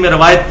ترمذی میں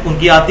روایت ان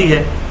کی آتی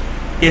ہے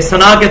کہ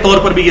ثنا کے طور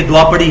پر بھی یہ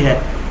دعا پڑھی ہے,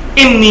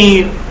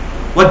 انی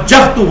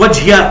وجہت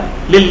وجہی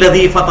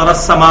للذی فطر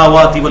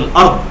السماوات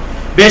والارض,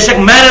 بے شک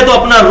میں نے تو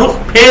اپنا رخ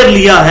پھیر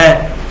لیا ہے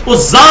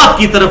اس ذات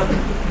کی طرف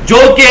جو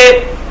کہ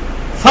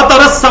فطر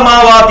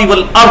السماوات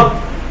والارض,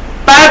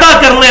 پیدا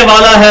کرنے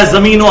والا ہے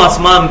زمین و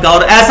آسمان کا,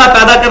 اور ایسا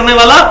پیدا کرنے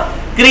والا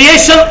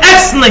کریشن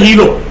ایکس نہیں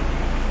لو.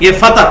 یہ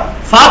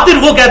فاطر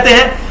وہ کہتے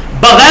ہیں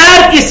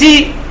بغیر کسی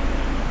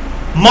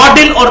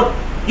ماڈل اور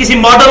کسی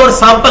ماڈل اور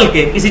سیمپل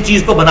کے کسی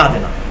چیز کو بنا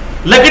دینا.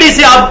 لکڑی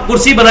سے آپ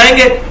کرسی بنائیں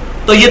گے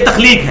تو یہ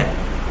تخلیق ہے,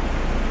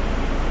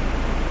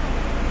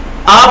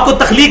 آپ کو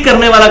تخلیق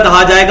کرنے والا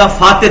کہا جائے گا,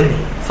 فاطر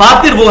نہیں.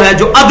 فاطر وہ ہے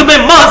جو عدم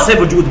ماں سے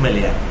وجود میں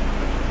لے آئے,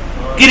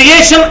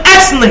 کریشن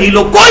ایکس نہیں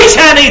لو, کوئی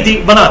شے نہیں تھی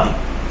بنا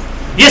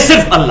دی, یہ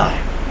صرف اللہ ہے.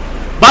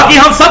 باقی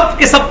ہم سب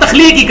کے سب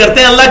تخلیق ہی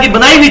کرتے ہیں, اللہ کی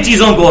بنائی ہوئی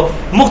چیزوں کو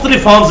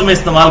مختلف فارمز میں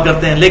استعمال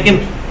کرتے ہیں, لیکن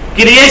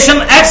کریشن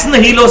ایکس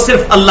نہیں لو,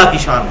 صرف اللہ کی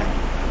شان ہے.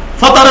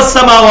 فطر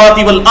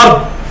السماوات والارض،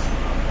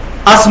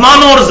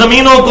 آسمانوں اور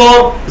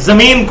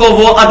زمین کو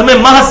وہ عدم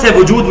محض سے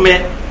وجود میں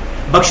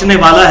بخشنے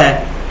والا ہے.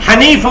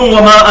 حنیفا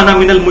وما انا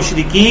من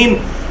المشرکین،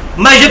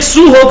 میں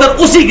یکسو ہو کر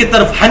اسی کی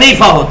طرف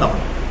حنیفہ ہوتا ہوں،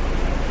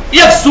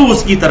 یکسو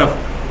اس کی طرف.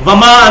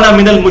 وما انا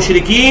من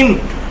المشرکین،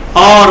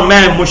 اور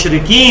میں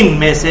مشرکین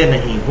میں سے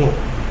نہیں ہوں.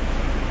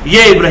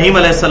 یہ ابراہیم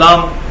علیہ السلام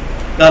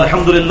کا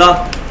الحمدللہ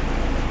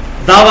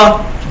دعویٰ،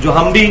 جو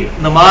ہم بھی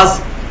نماز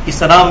کی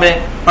صلاح میں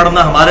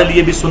پڑھنا ہمارے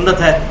لیے بھی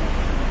سنت ہے.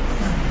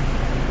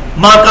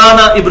 ما کان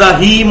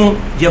ابراہیم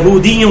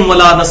یہودی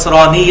ولا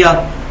نصرانیہ،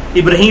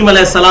 ابراہیم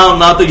علیہ السلام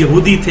نہ تو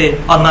یہودی تھے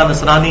اور نہ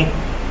نصرانی.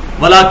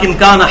 ولکن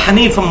کان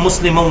حنیفا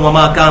مسلما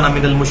وما کان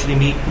من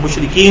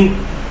المشرکین،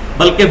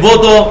 بلکہ وہ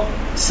تو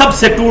سب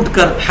سے ٹوٹ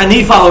کر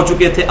حنیفہ ہو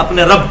چکے تھے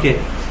اپنے رب کے،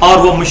 اور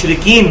وہ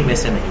مشرکین میں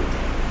سے نہیں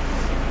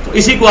تھے. تو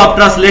اسی کو آپ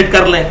ٹرانسلیٹ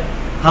کر لیں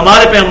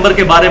ہمارے پیغمبر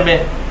کے بارے میں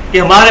کہ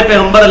ہمارے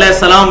پیغمبر علیہ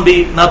السلام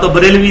بھی نہ تو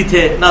بریلوی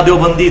تھے، نہ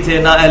دیوبندی تھے،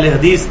 نہ اہل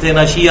حدیث تھے،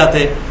 نہ شیعہ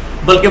تھے،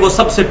 بلکہ وہ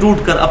سب سے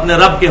ٹوٹ کر اپنے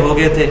رب کے ہو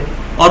گئے تھے،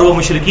 اور وہ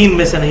مشرکین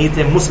میں سے نہیں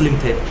تھے، مسلم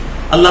تھے.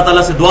 اللہ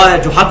تعالیٰ سے دعا ہے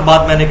جو حق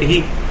بات میں نے کہی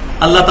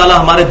اللہ تعالیٰ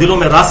ہمارے دلوں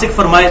میں راسخ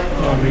فرمائے.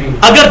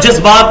 اگر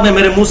جذبات میں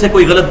میرے منہ سے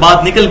کوئی غلط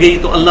بات نکل گئی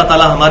تو اللہ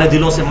تعالیٰ ہمارے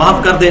دلوں سے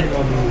معاف کر دے.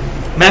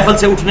 محفل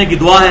سے اٹھنے کی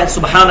دعا ہے.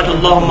 سبحانک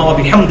اللہم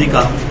وبحمدک،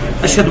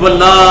 اشہد ان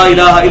لا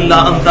الہ الا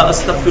انت،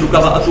 استغفرک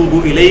واتوب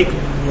الیک،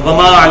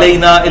 وما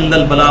علینا الا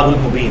البلاغ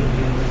المبین.